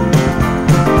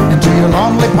 Into your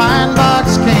lonely pine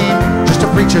box came just a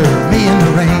preacher, me in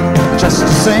the rain, just to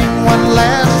sing one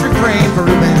last refrain for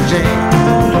Reuben James.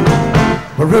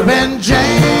 For Reuben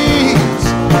James,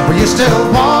 Will you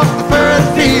still walk the furrowed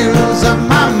fields of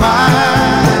my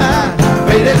mind?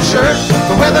 Faded shirt,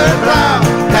 the weathered brow,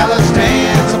 calloused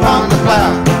hands upon the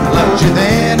plow. I loved you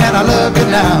then and I love you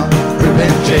now.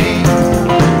 Reuben James,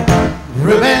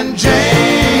 Reuben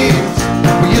James.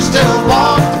 Will you still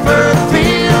walk the furrowed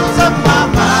fields of my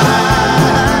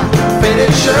mind?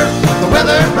 Faded shirt, the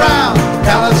weathered brow,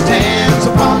 calloused hands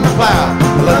upon the plow.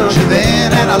 I loved you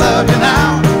then and I love you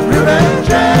now. Reuben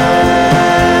James.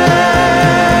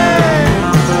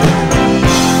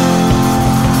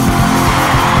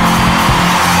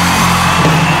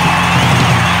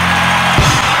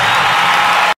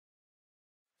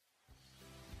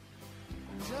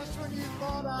 Just when you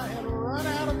thought I had run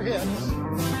out of hits,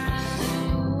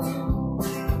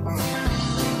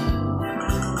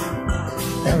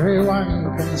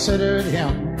 everyone considered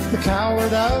him the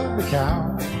coward of the cow.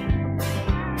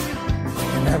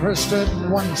 He never stood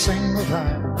one single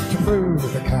time to prove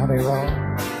the county wrong.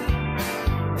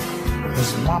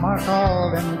 His mama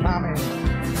called him Tommy,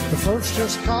 the folks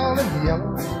just called him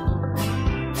Yellow.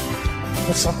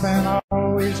 But something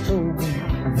always told me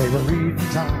they were reading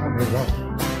Tommy wrong.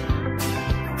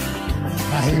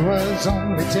 Now he was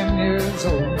only 10 years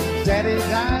old, Daddy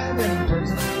died in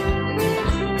prison,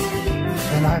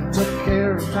 and I took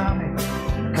care of Tommy,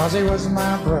 'cause he was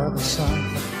my brother's son.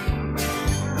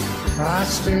 I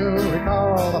still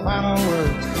recall the final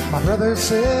words my brother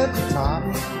said to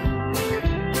Tommy.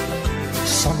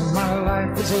 Son, my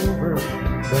life is over,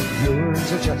 but yours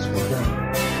has just begun.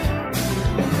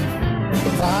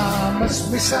 Promise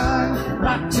me, son,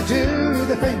 not to do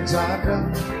the things I've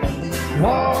done.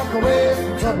 Walk away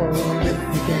from trouble if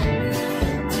you can.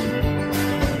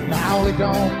 Now it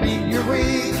don't mean you're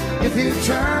weak if you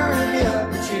turn the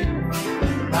other cheek.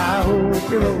 I hope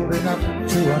you're old enough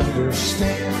to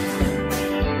understand.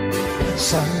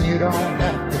 Son, you don't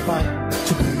have to fight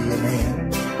to be a man.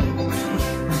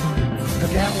 The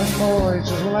gambling boys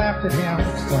just laughed at him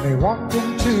when he walked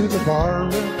into the bar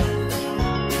room.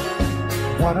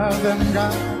 One of them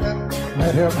got up,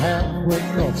 met him halfway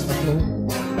across the floor.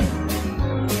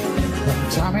 When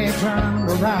Tommy turned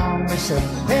around, they said,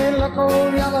 "Hey, look,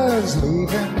 old Yellow's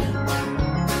leaving."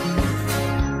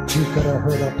 You could have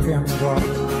heard a pin drop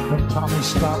when Tommy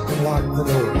stopped and locked the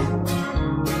door.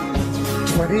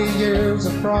 20 years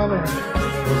of crawling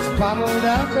was bottled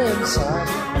up inside.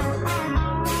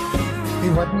 He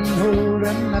wasn't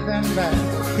holding nothing back,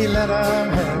 he let him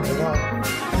have it all.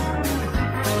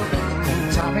 When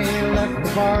Tommy left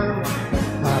the bar,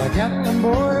 not a gambling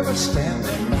boy was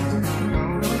standing.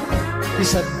 He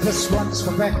said, "This one's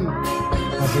for Becky,"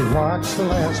 as he watched the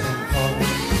last one fall.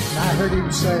 And I heard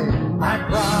him say, "I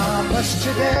promised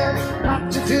you, Dad,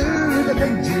 not to do the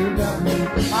things you've done.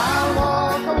 I'll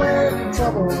walk away from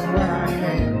trouble when I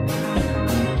can.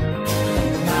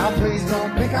 Now please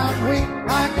don't think I'm weak,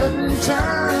 I couldn't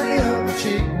turn the other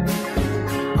cheek.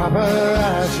 Papa,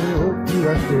 I sure hope you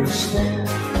understand.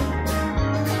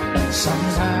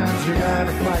 Sometimes you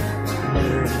gotta fight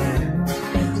for a man."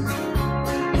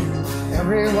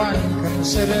 Everyone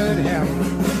considered him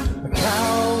the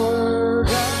coward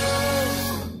of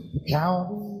the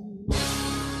county.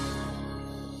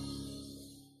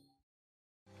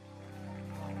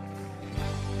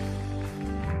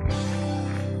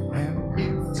 And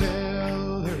he'll tell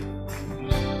her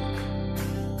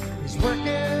he's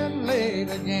working late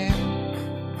again,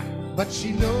 but she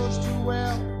knows too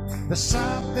well there's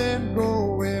something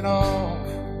going on.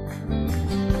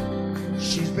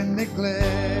 She's been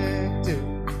neglected,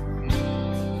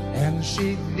 and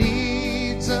she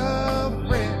needs a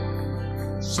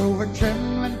friend. So her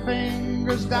trembling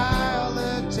fingers dial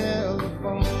the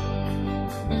telephone.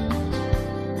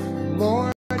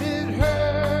 Lord, it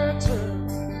hurts her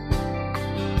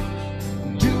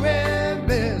doing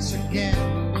this again.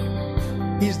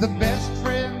 He's the best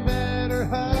friend that her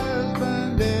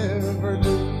husband ever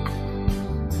knew.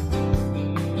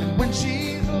 And when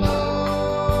she's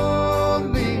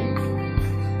lonely,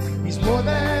 he's more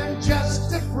than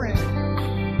just a friend.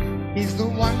 He's the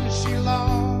one she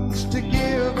longs to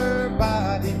give her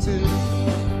body to.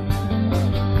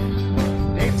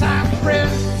 Daytime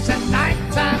friends and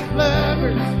nighttime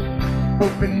lovers,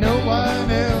 hoping no one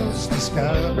else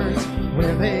discovers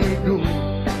where they go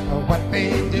or what they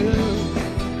do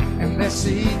and their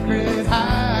secret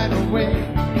hideaway.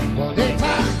 Well,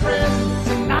 daytime friends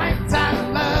and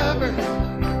nighttime lovers,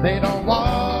 they don't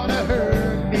want to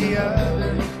hurt the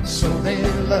other, so they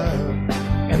love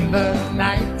in the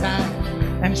nighttime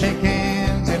and shake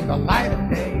hands in the light of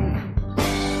day.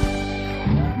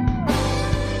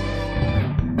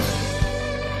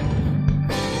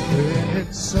 When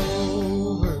it's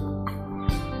over,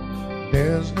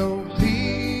 there's no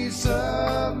peace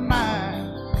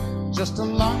just a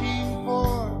longing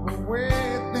for the way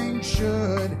things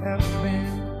should have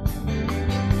been.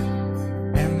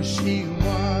 And she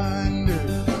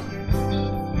wondered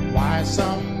why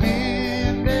some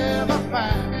men never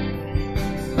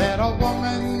find that a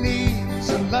woman needs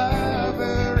a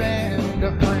lover and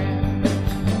a friend.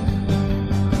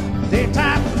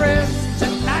 Daytime friends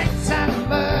and nighttime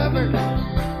lovers,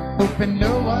 hoping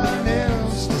no one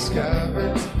else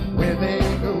discovers where they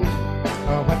go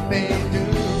or what they do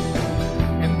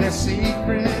in their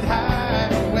secret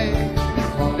hideaway.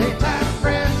 Well, daytime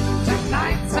friends and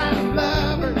nighttime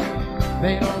lovers,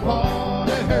 they don't want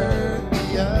to hurt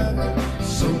the other,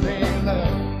 so they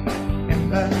love in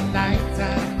the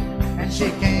nighttime and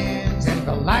shake hands in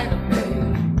the light of day.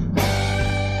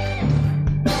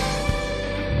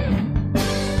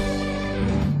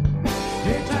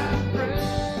 Daytime friends.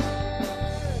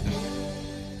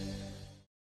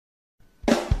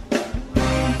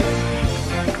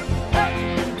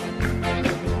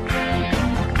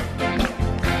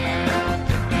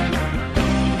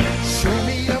 Show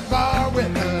me a bar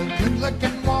with a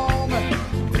good-looking woman,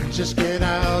 just get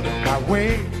out of my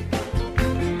way.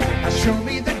 Now show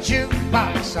me the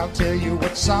jukebox, I'll tell you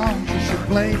what songs you should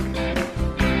play.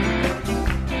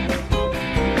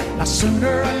 Now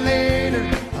sooner or later,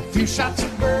 a few shots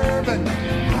of bourbon,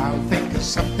 I'll think of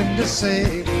something to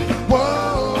say.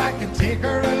 Whoa, I can take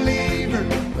her or leave her,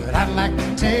 but I'd like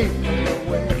to take her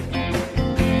away.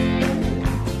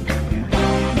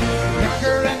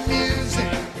 Liquor and music,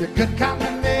 a good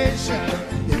combination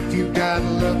if you got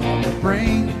love on the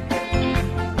brain.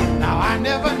 Now I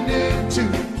never knew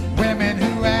two women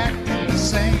who acted the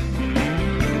same.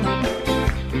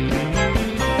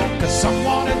 'Cause some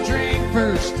wanna drink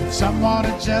first and some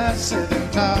wanna just sit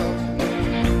and talk.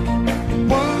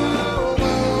 Whoa,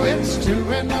 whoa, it's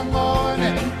 2 in the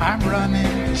morning, I'm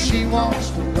running and she wants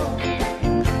to walk.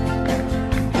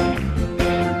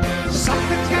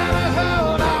 Something's got a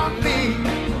hold on me,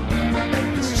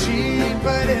 it's cheap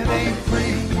but it ain't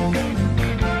free.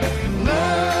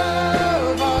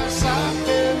 Love or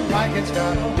something like it's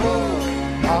got a hold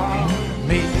on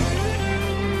me.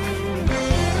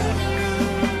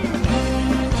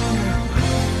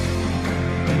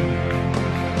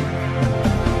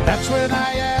 That's when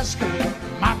I ask her,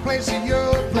 my place or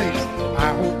your place, I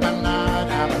hope I'm not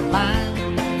out of line.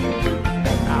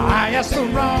 Now I asked the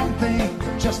wrong thing,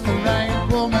 just the right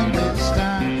woman this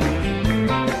time.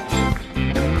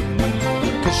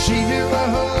 'Cause she knew a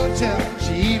hotel,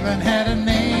 she even had a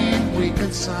name we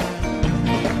could sign.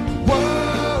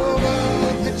 Whoa,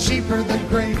 whoa, the cheaper the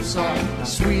grapes are, the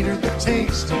sweeter the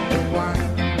taste of the wine.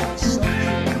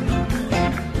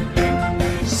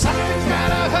 Something's got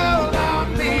a hold on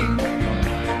me,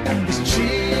 it's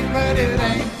cheap but it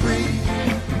ain't free.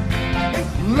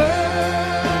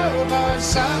 Love or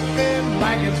something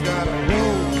like it's got a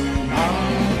hold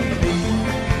on me.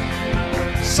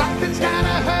 Something's got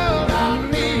a hold on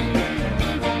me,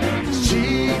 it's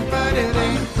cheap but it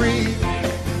ain't free.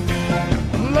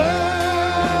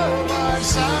 Love or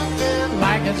something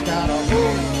like it's got a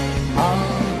hold on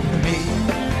me.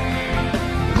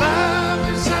 Love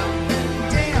is something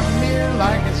damn near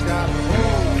like it's got a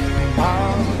hold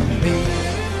on me.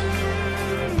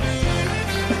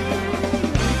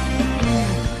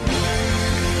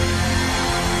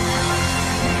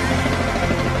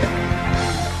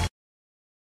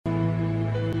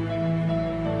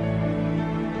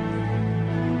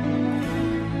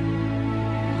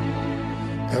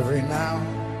 Every now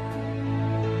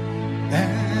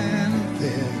and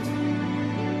then,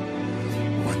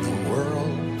 when the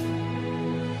world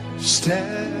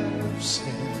steps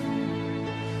in,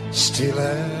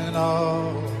 stealing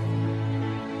all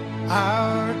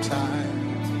our time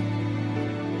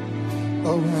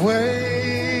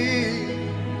away,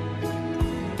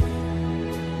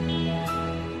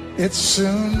 it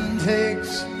soon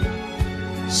takes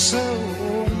so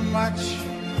much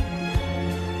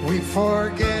we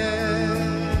forget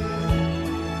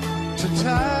to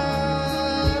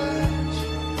touch.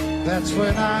 That's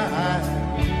when I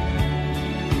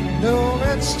know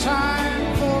it's time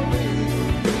for me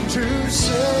to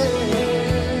say,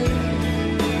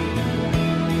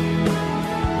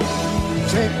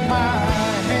 take my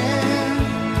hand,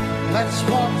 let's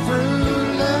walk through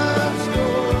love's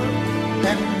door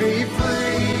and be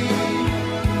free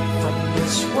from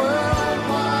this world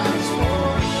once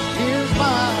more. Here's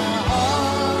my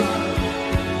heart,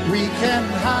 we can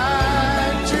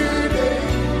hide today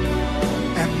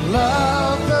and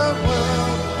love the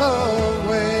world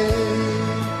away.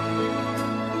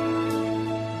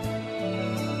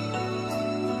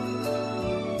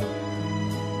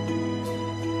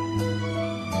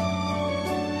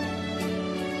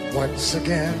 once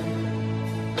again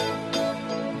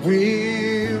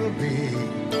we'll be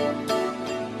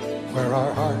where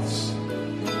our hearts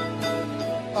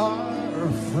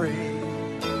are free,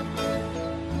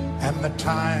 and the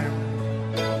time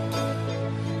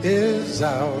is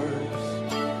ours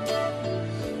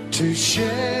to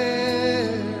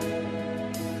share.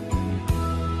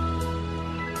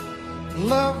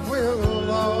 Love will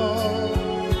always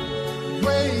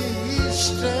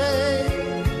stay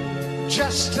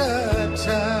just a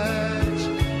touch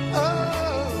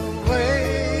away.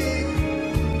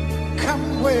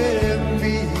 Come with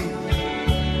me,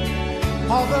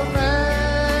 all the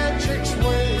magic's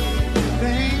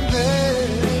waiting there.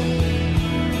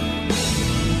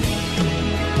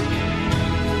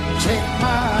 Take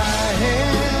my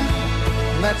hand,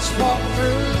 let's walk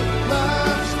through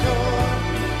love's door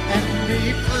and be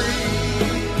free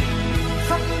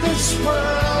from this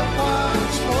world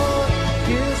once more.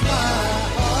 Here's my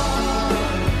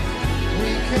heart,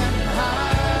 we can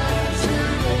hide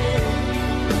today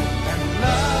and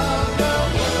love the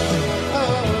world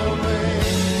away.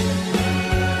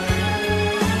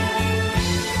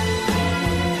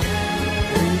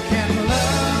 We can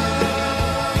love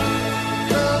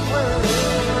the world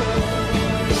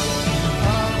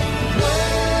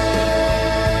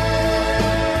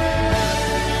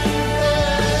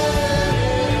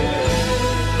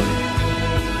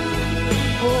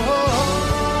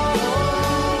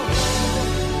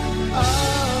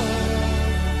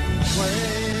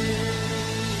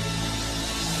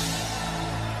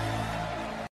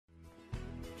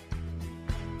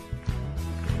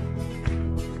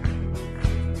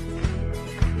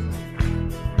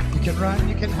You can run,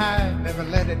 you can hide, never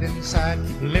let it inside.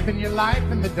 Keep living your life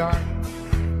in the dark.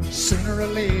 Sooner or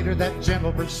later, that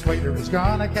gentle persuader is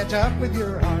gonna catch up with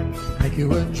your heart. Make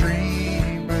you a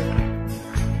dreamer,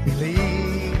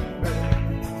 believer,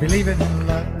 believing in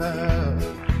love.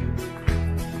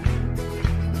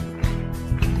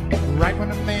 Right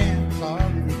when a man's all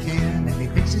that he can and he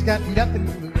thinks he's got nothing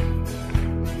to lose,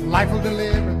 life will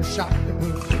deliver the shock to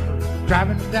boost,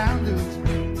 driving him down to his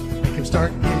knees. Make him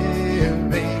start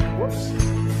giving,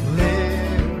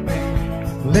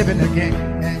 living again.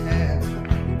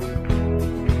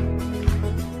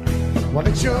 Well,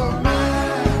 it's your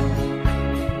mind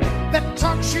that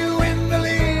talks you into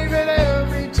leaving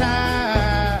every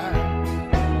time.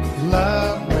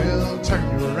 Love will turn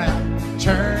you around,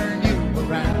 turn you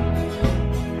around.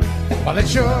 Well,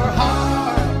 it's your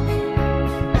heart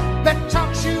that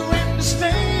talks you into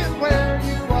staying where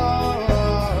you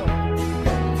are.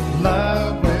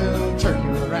 Love will turn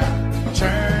you around,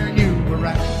 turn you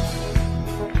around.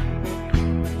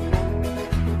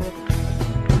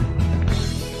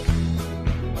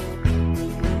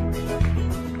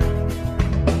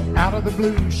 Out of the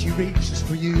blue, she reaches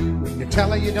for you, and you tell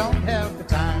her you don't have the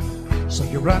time. So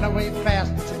you run away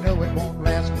fast, but you know it won't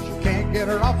last, 'cause you can't get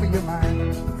her off of your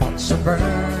mind. Thoughts are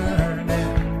burning,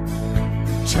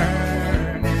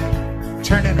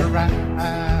 turning around.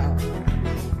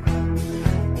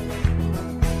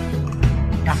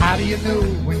 Now how do you know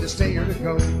when to stay or to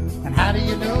go? And how do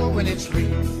you know when it's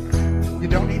real? You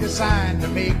don't need a sign to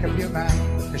make up your mind,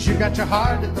 'cause you got your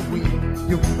heart at the wheel.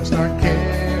 You want to start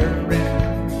caring,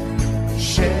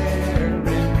 sharing,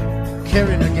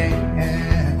 caring again.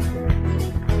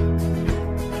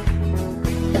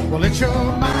 Well, it's your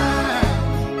mind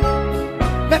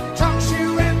that talks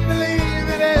you into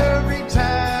leaving every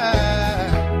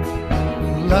time.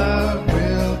 Love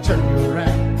will turn you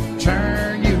around,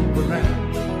 turn you around.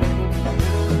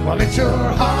 Well, it's your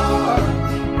heart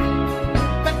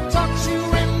that talks you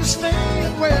into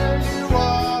staying where you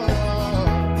are.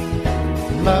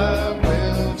 Love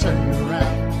will turn you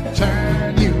around,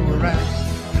 turn you around.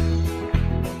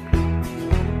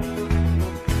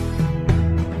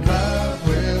 Love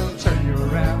will turn you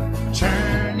around,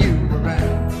 turn you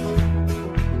around.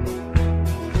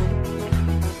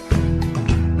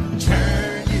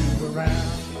 Turn you around.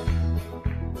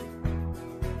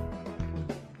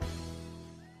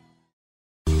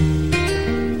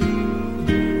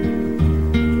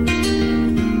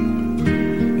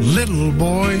 Little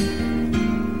boy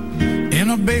in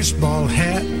a baseball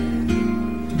hat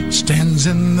stands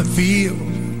in the field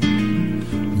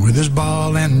with his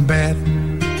ball and bat.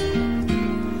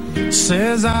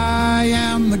 Says, I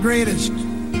am the greatest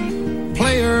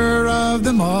player of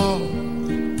them all.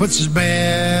 Puts his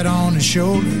bat on his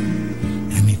shoulder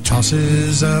and he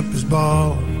tosses up his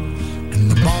ball. And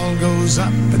the ball goes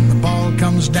up and the ball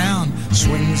comes down,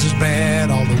 swings his bat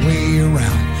all the way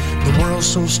around. The world's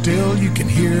so still you can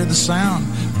hear the sound.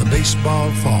 The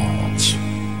baseball falls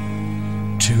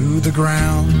to the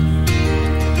ground.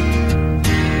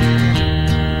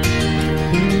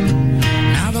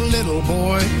 little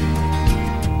boy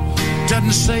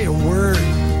doesn't say a word,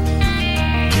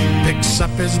 picks up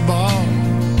his ball,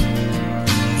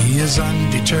 he is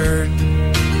undeterred.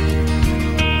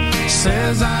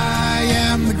 Says, I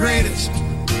am the greatest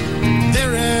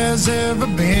there has ever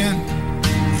been.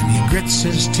 And he grits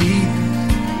his teeth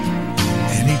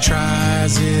and he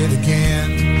tries it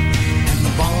again. And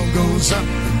the ball goes up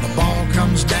and the ball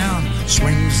comes down,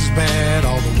 swings his bat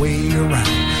all the way around.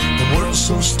 The world's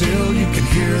so still you can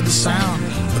hear the sound.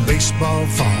 The baseball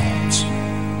falls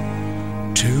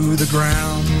to the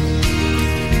ground.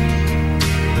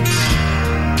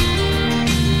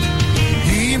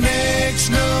 He makes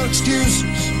no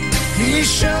excuses, he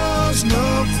shows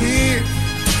no fear.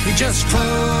 He just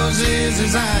closes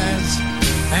his eyes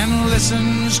and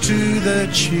listens to the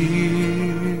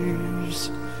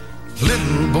cheers.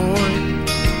 Little boy,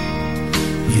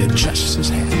 he adjusts his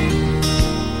hat,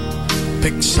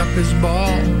 picks up his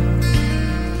ball,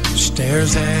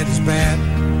 stares at his bat.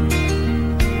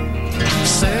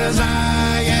 Says,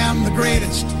 I am the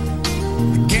greatest,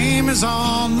 the game is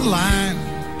on the line.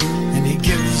 And he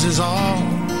gives his all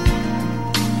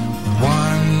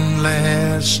one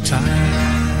last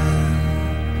time.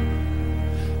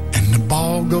 And the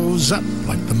ball goes up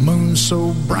like the moon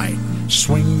so bright,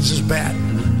 swings his bat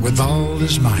with all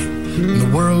his might. And the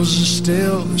world's as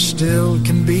still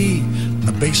can be.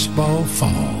 The baseball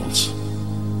falls,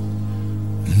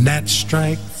 and that's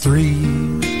strike three.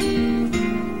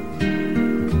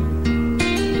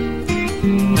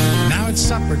 Now it's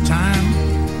supper time,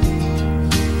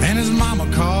 and his mama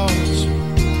calls.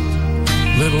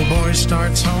 Little boy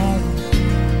starts home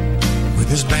with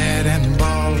his bat and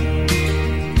ball.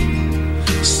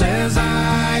 Says,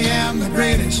 I am the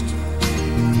greatest,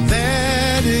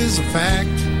 that is a fact.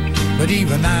 But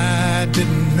even I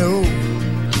didn't know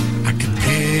I could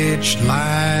pitch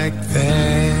like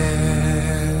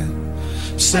that.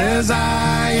 Says,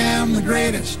 I am the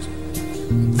greatest,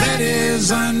 that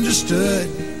is understood.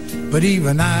 But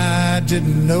even I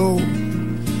didn't know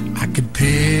I could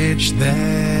pitch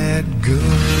that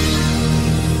good.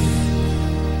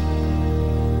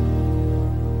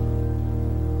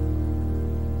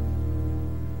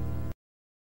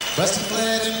 Busted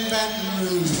flat in Baton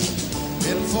Rouge,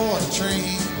 heading for the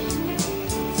train,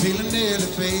 feeling nearly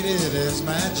faded as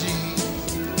my jeans.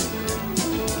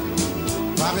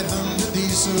 Bobby thumbed the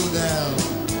diesel down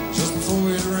just before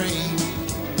it rained,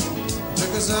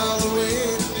 took us all the way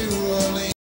to New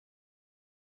Orleans.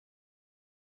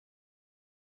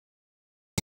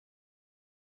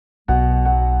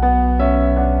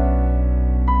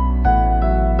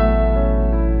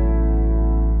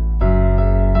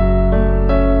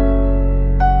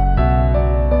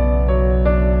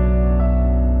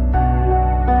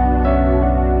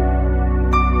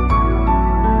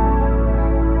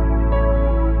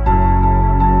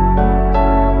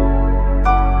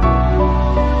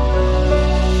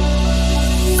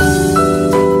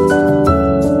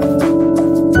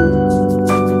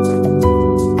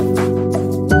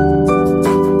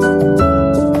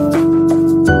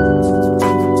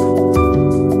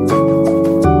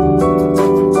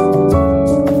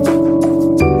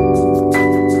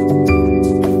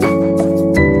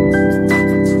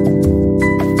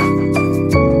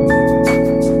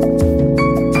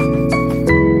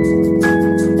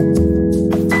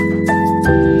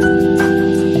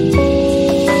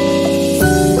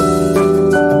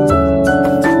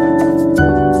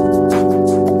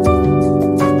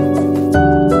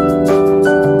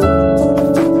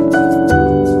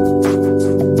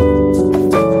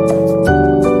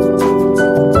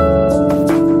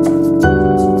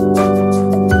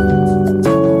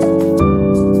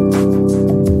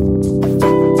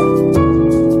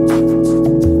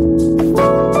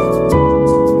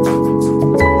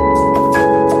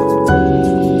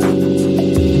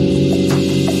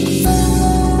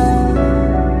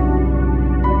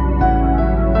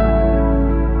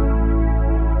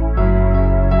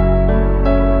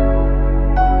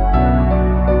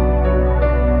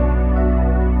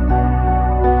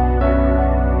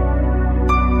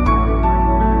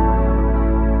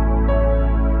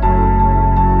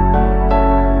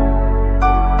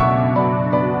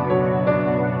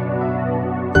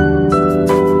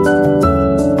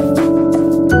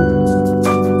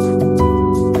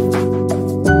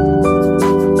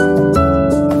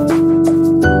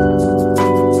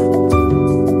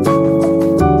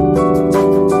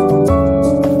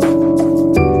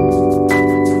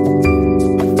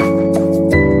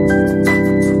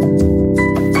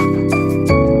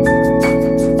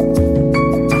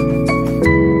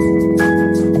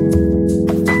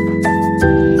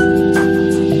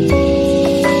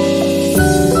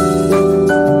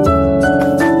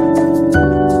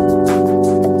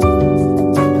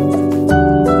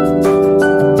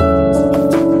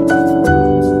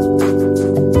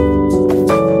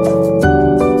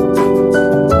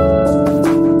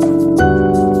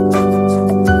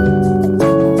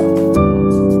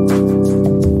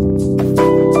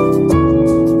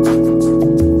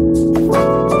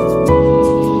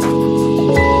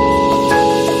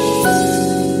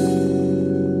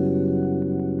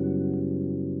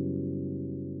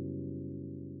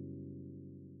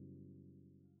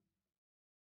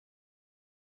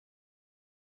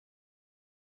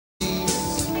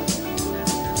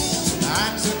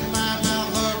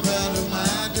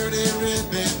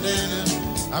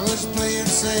 was playing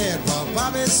sad while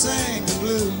Bobby sang the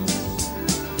blues.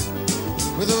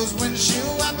 With those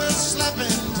windshield wipers slapping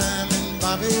time and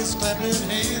Bobby's clapping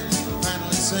hands,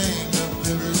 finally sang the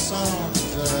every song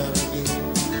that I do.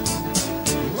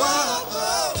 Whoa,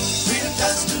 whoa, freedom,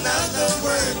 just another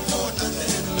word for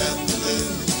nothing left to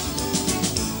lose.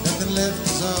 Nothing left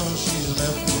is all she's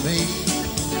left for me.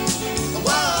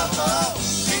 Whoa, whoa,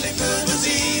 feeling good was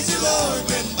easy, Lord,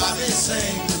 when Bobby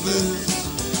sang the blues.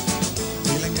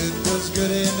 Feeling good was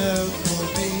good enough for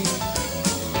me.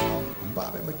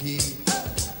 Bobby McGee.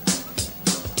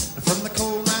 From the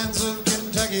coal mines of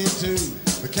Kentucky to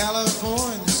the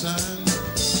California sun,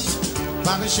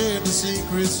 Bobby shared the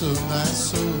secrets of my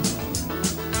soul.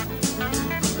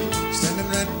 Standing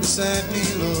right beside me,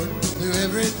 Lord, through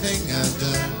everything I've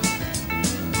done.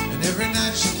 And every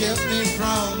night she kept me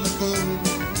from the cold.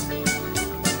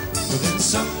 But then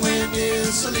somewhere near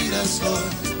Salinas,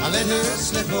 Lord, I let her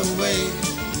slip away,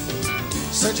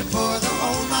 searching for the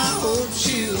home I hope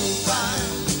she'll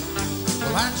find.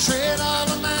 Well, I'd trade all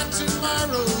of my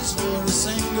tomorrows for a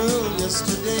single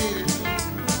yesterday,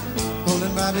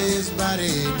 holding Bobby's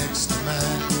body next to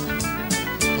mine.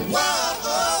 Whoa,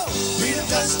 whoa, freedom,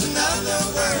 just another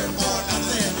word for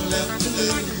nothing left to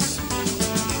lose.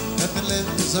 Nothing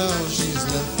left is all she's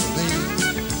left for me.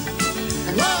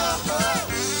 Whoa, whoa,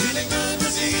 feeling good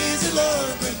was easy,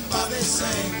 Lord, when Bobby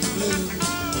sang the blues.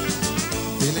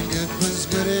 Feeling good was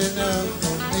good enough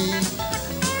for me.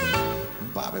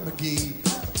 Bobby McGee.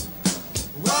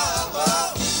 Whoa,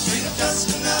 whoa, freedom, just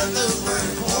another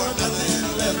word for nothing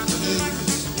left to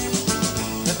lose.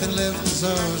 Nothing left is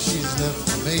all she's left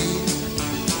for me.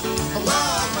 Whoa,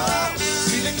 whoa,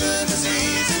 feeling good was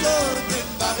easy, Lord, when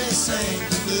Bobby sang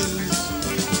the blues.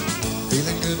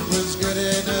 Feeling good was good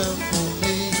enough for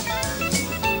me.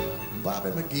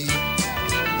 Bobby McGee.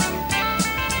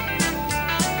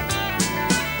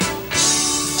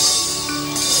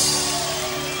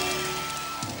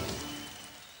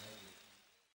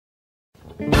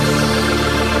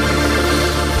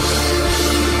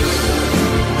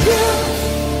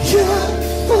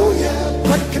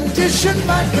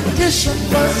 My condition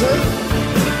was it.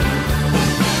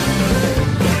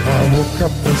 I woke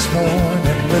up this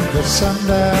morning with the sun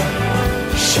down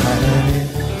shining in.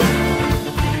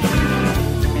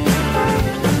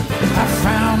 I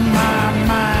found my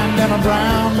mind in a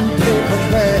brown paper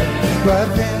bag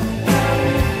right then.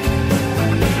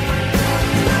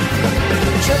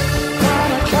 Tripped on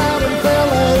a cloud and fell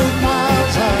 8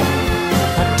 miles high.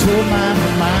 I tore my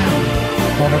mind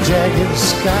on a jagged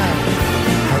sky.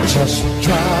 I just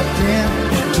dropped in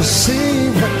to see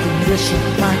what condition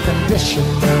my condition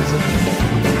was in.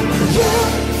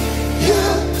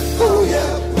 Yeah, oh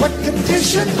yeah, what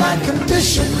condition my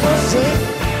condition was in.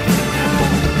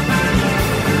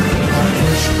 I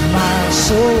pushed my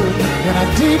soul in a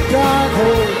deep dark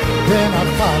hole, then I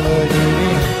followed it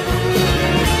in.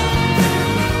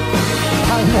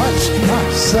 I watched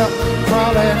myself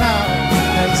crawling out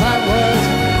as I was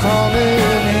crawling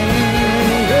in.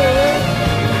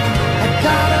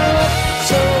 Got up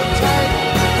so tight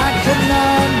I could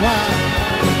not unwind.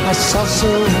 I saw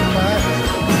so much,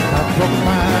 I broke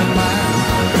my mind.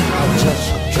 I just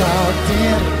dropped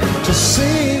in to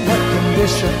see what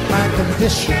condition my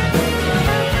condition was.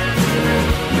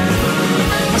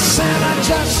 I said I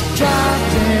just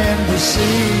dropped in to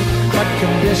see what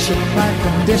condition my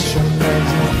condition was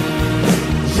in.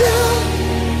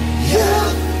 Yeah,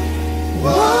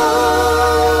 whoa.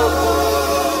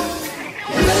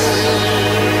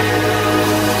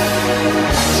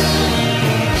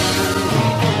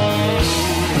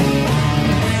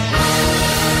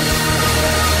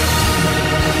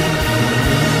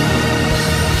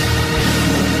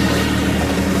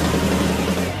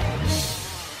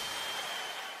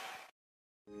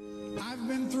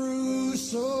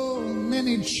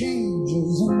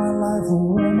 Changes in my life, oh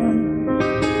woman.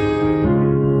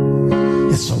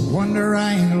 It's a wonder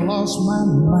I ain't lost my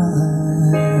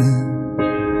mind.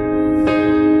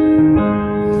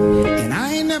 And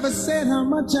I ain't never said how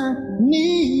much I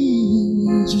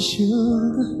need you,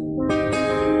 sugar,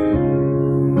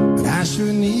 but I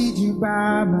sure need you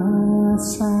by my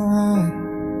side.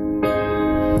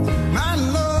 My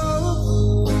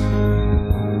love,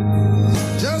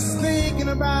 just thinking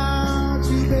about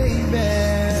you, baby,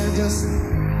 just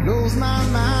blows my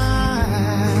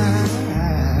mind.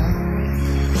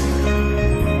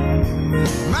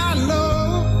 My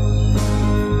love,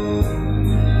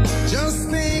 just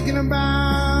thinking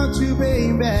about you,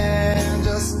 baby,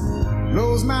 just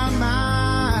blows my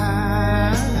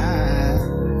mind.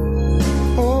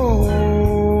 All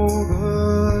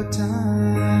the time.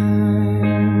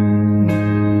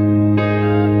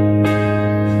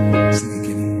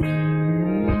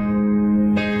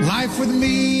 Life with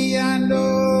me, I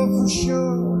know for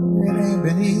sure it ain't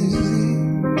been easy,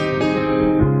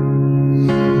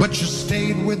 but you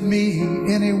stayed with me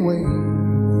anyway.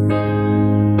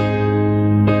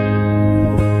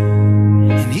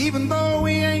 And even though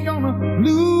we ain't gonna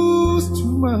lose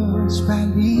too much by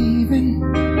leaving,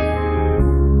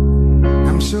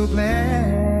 I'm so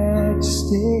glad to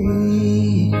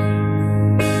stay.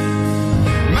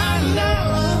 My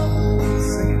love,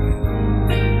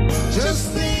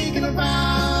 just thinking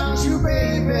about you,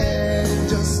 baby,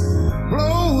 just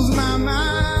blows my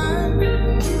mind.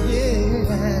 Yeah,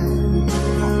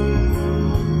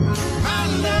 my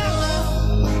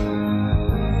love,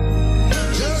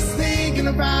 just thinking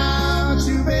about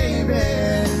you, baby,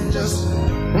 just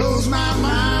blows my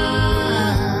mind.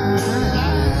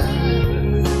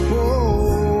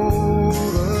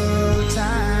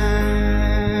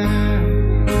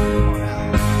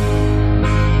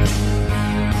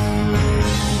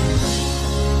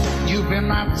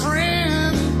 My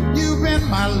friend, you've been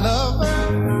my lover.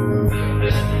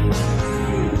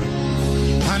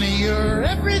 Honey, you're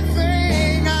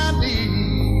everything I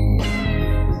need.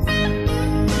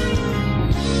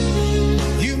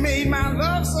 You made my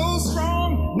love so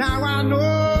strong, now I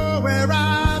know where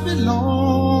I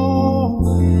belong.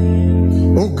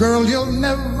 Oh girl, you'll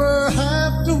never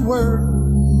have to worry.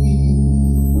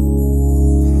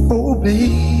 Oh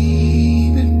baby,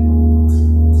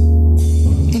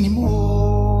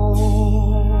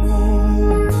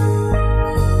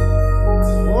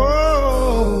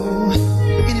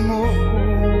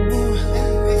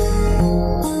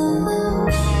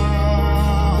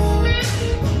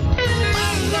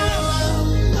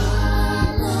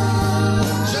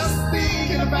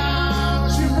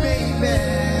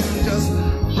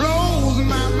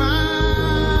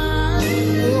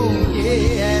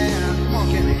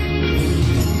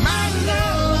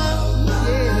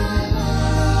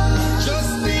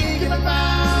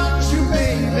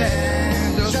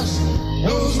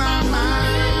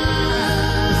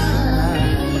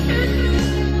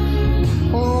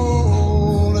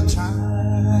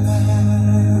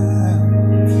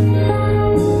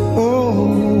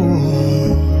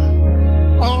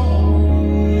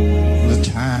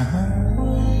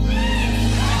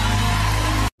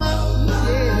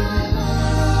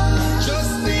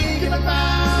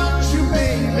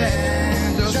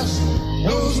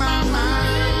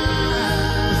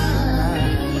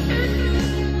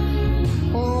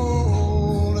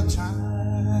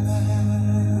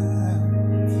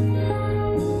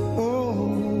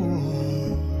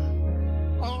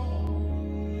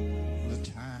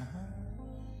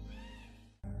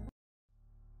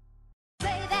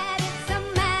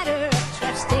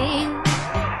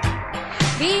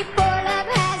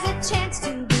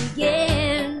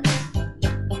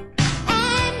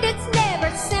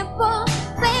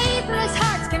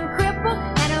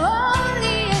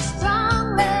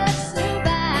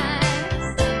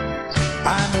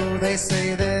 they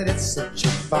say that it's such a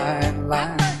fine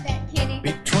line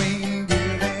between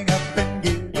giving up and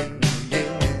giving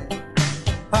in.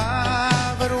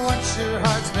 Ah, but once your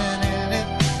heart's been in it,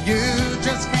 you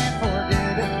just can't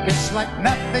forget it. It's like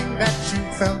nothing that you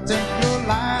felt in your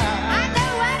life. I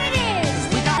know what it is.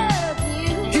 We love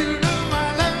you. You know I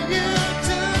love you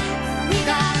too. We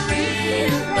got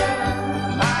real love,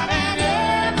 not an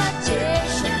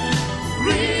imitation.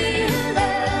 Real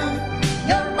love,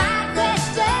 you're my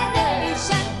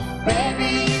destination.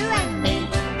 Baby, you and me,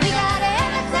 we got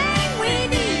everything we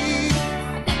need.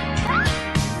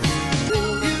 You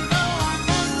know I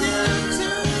love you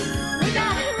too. We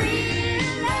got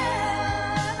real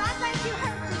love. I think you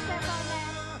hurt yourself on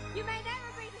that. You may never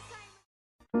be the same.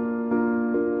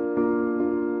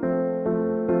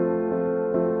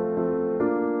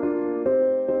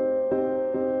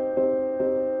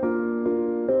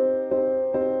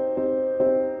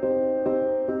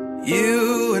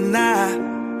 You and I,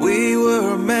 we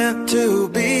were meant to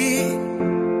be.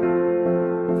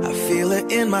 I feel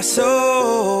it in my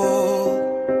soul.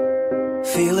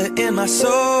 Feel it in my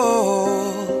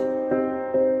soul.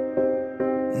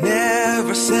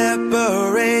 Never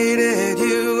separated,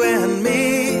 you and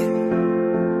me.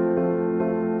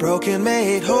 Broken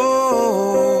made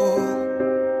whole.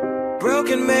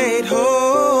 Broken made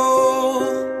whole.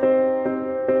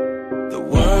 The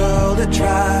world that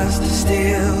tries to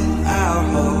steal our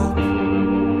hope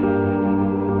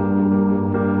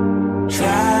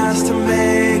tries to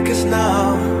make us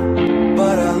numb,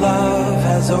 but our love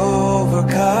has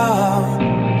overcome.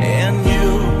 And you,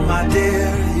 my dear,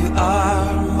 you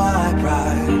are my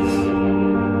prize.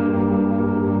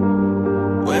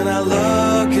 When I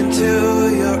look into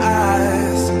your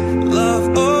eyes, love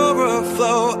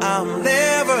overflow, I'm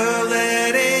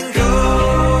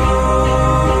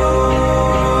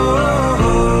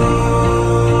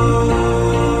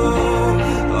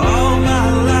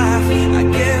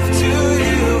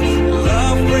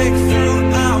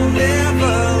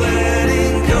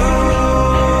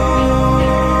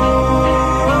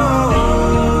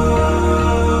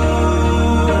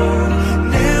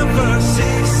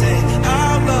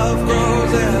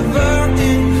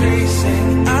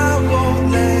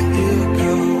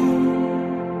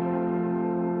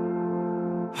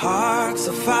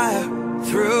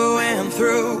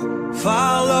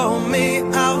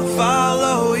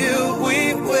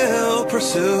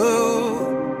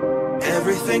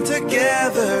everything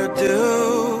together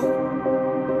do.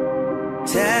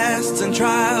 Tests and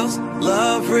trials,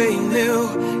 love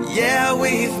renew. Yeah,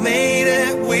 we've made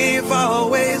it, we've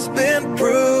always been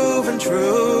proven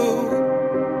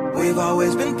true. We've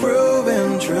always been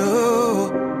proven true.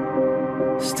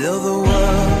 Still the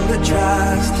world that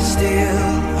tries to steal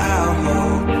our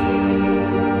hope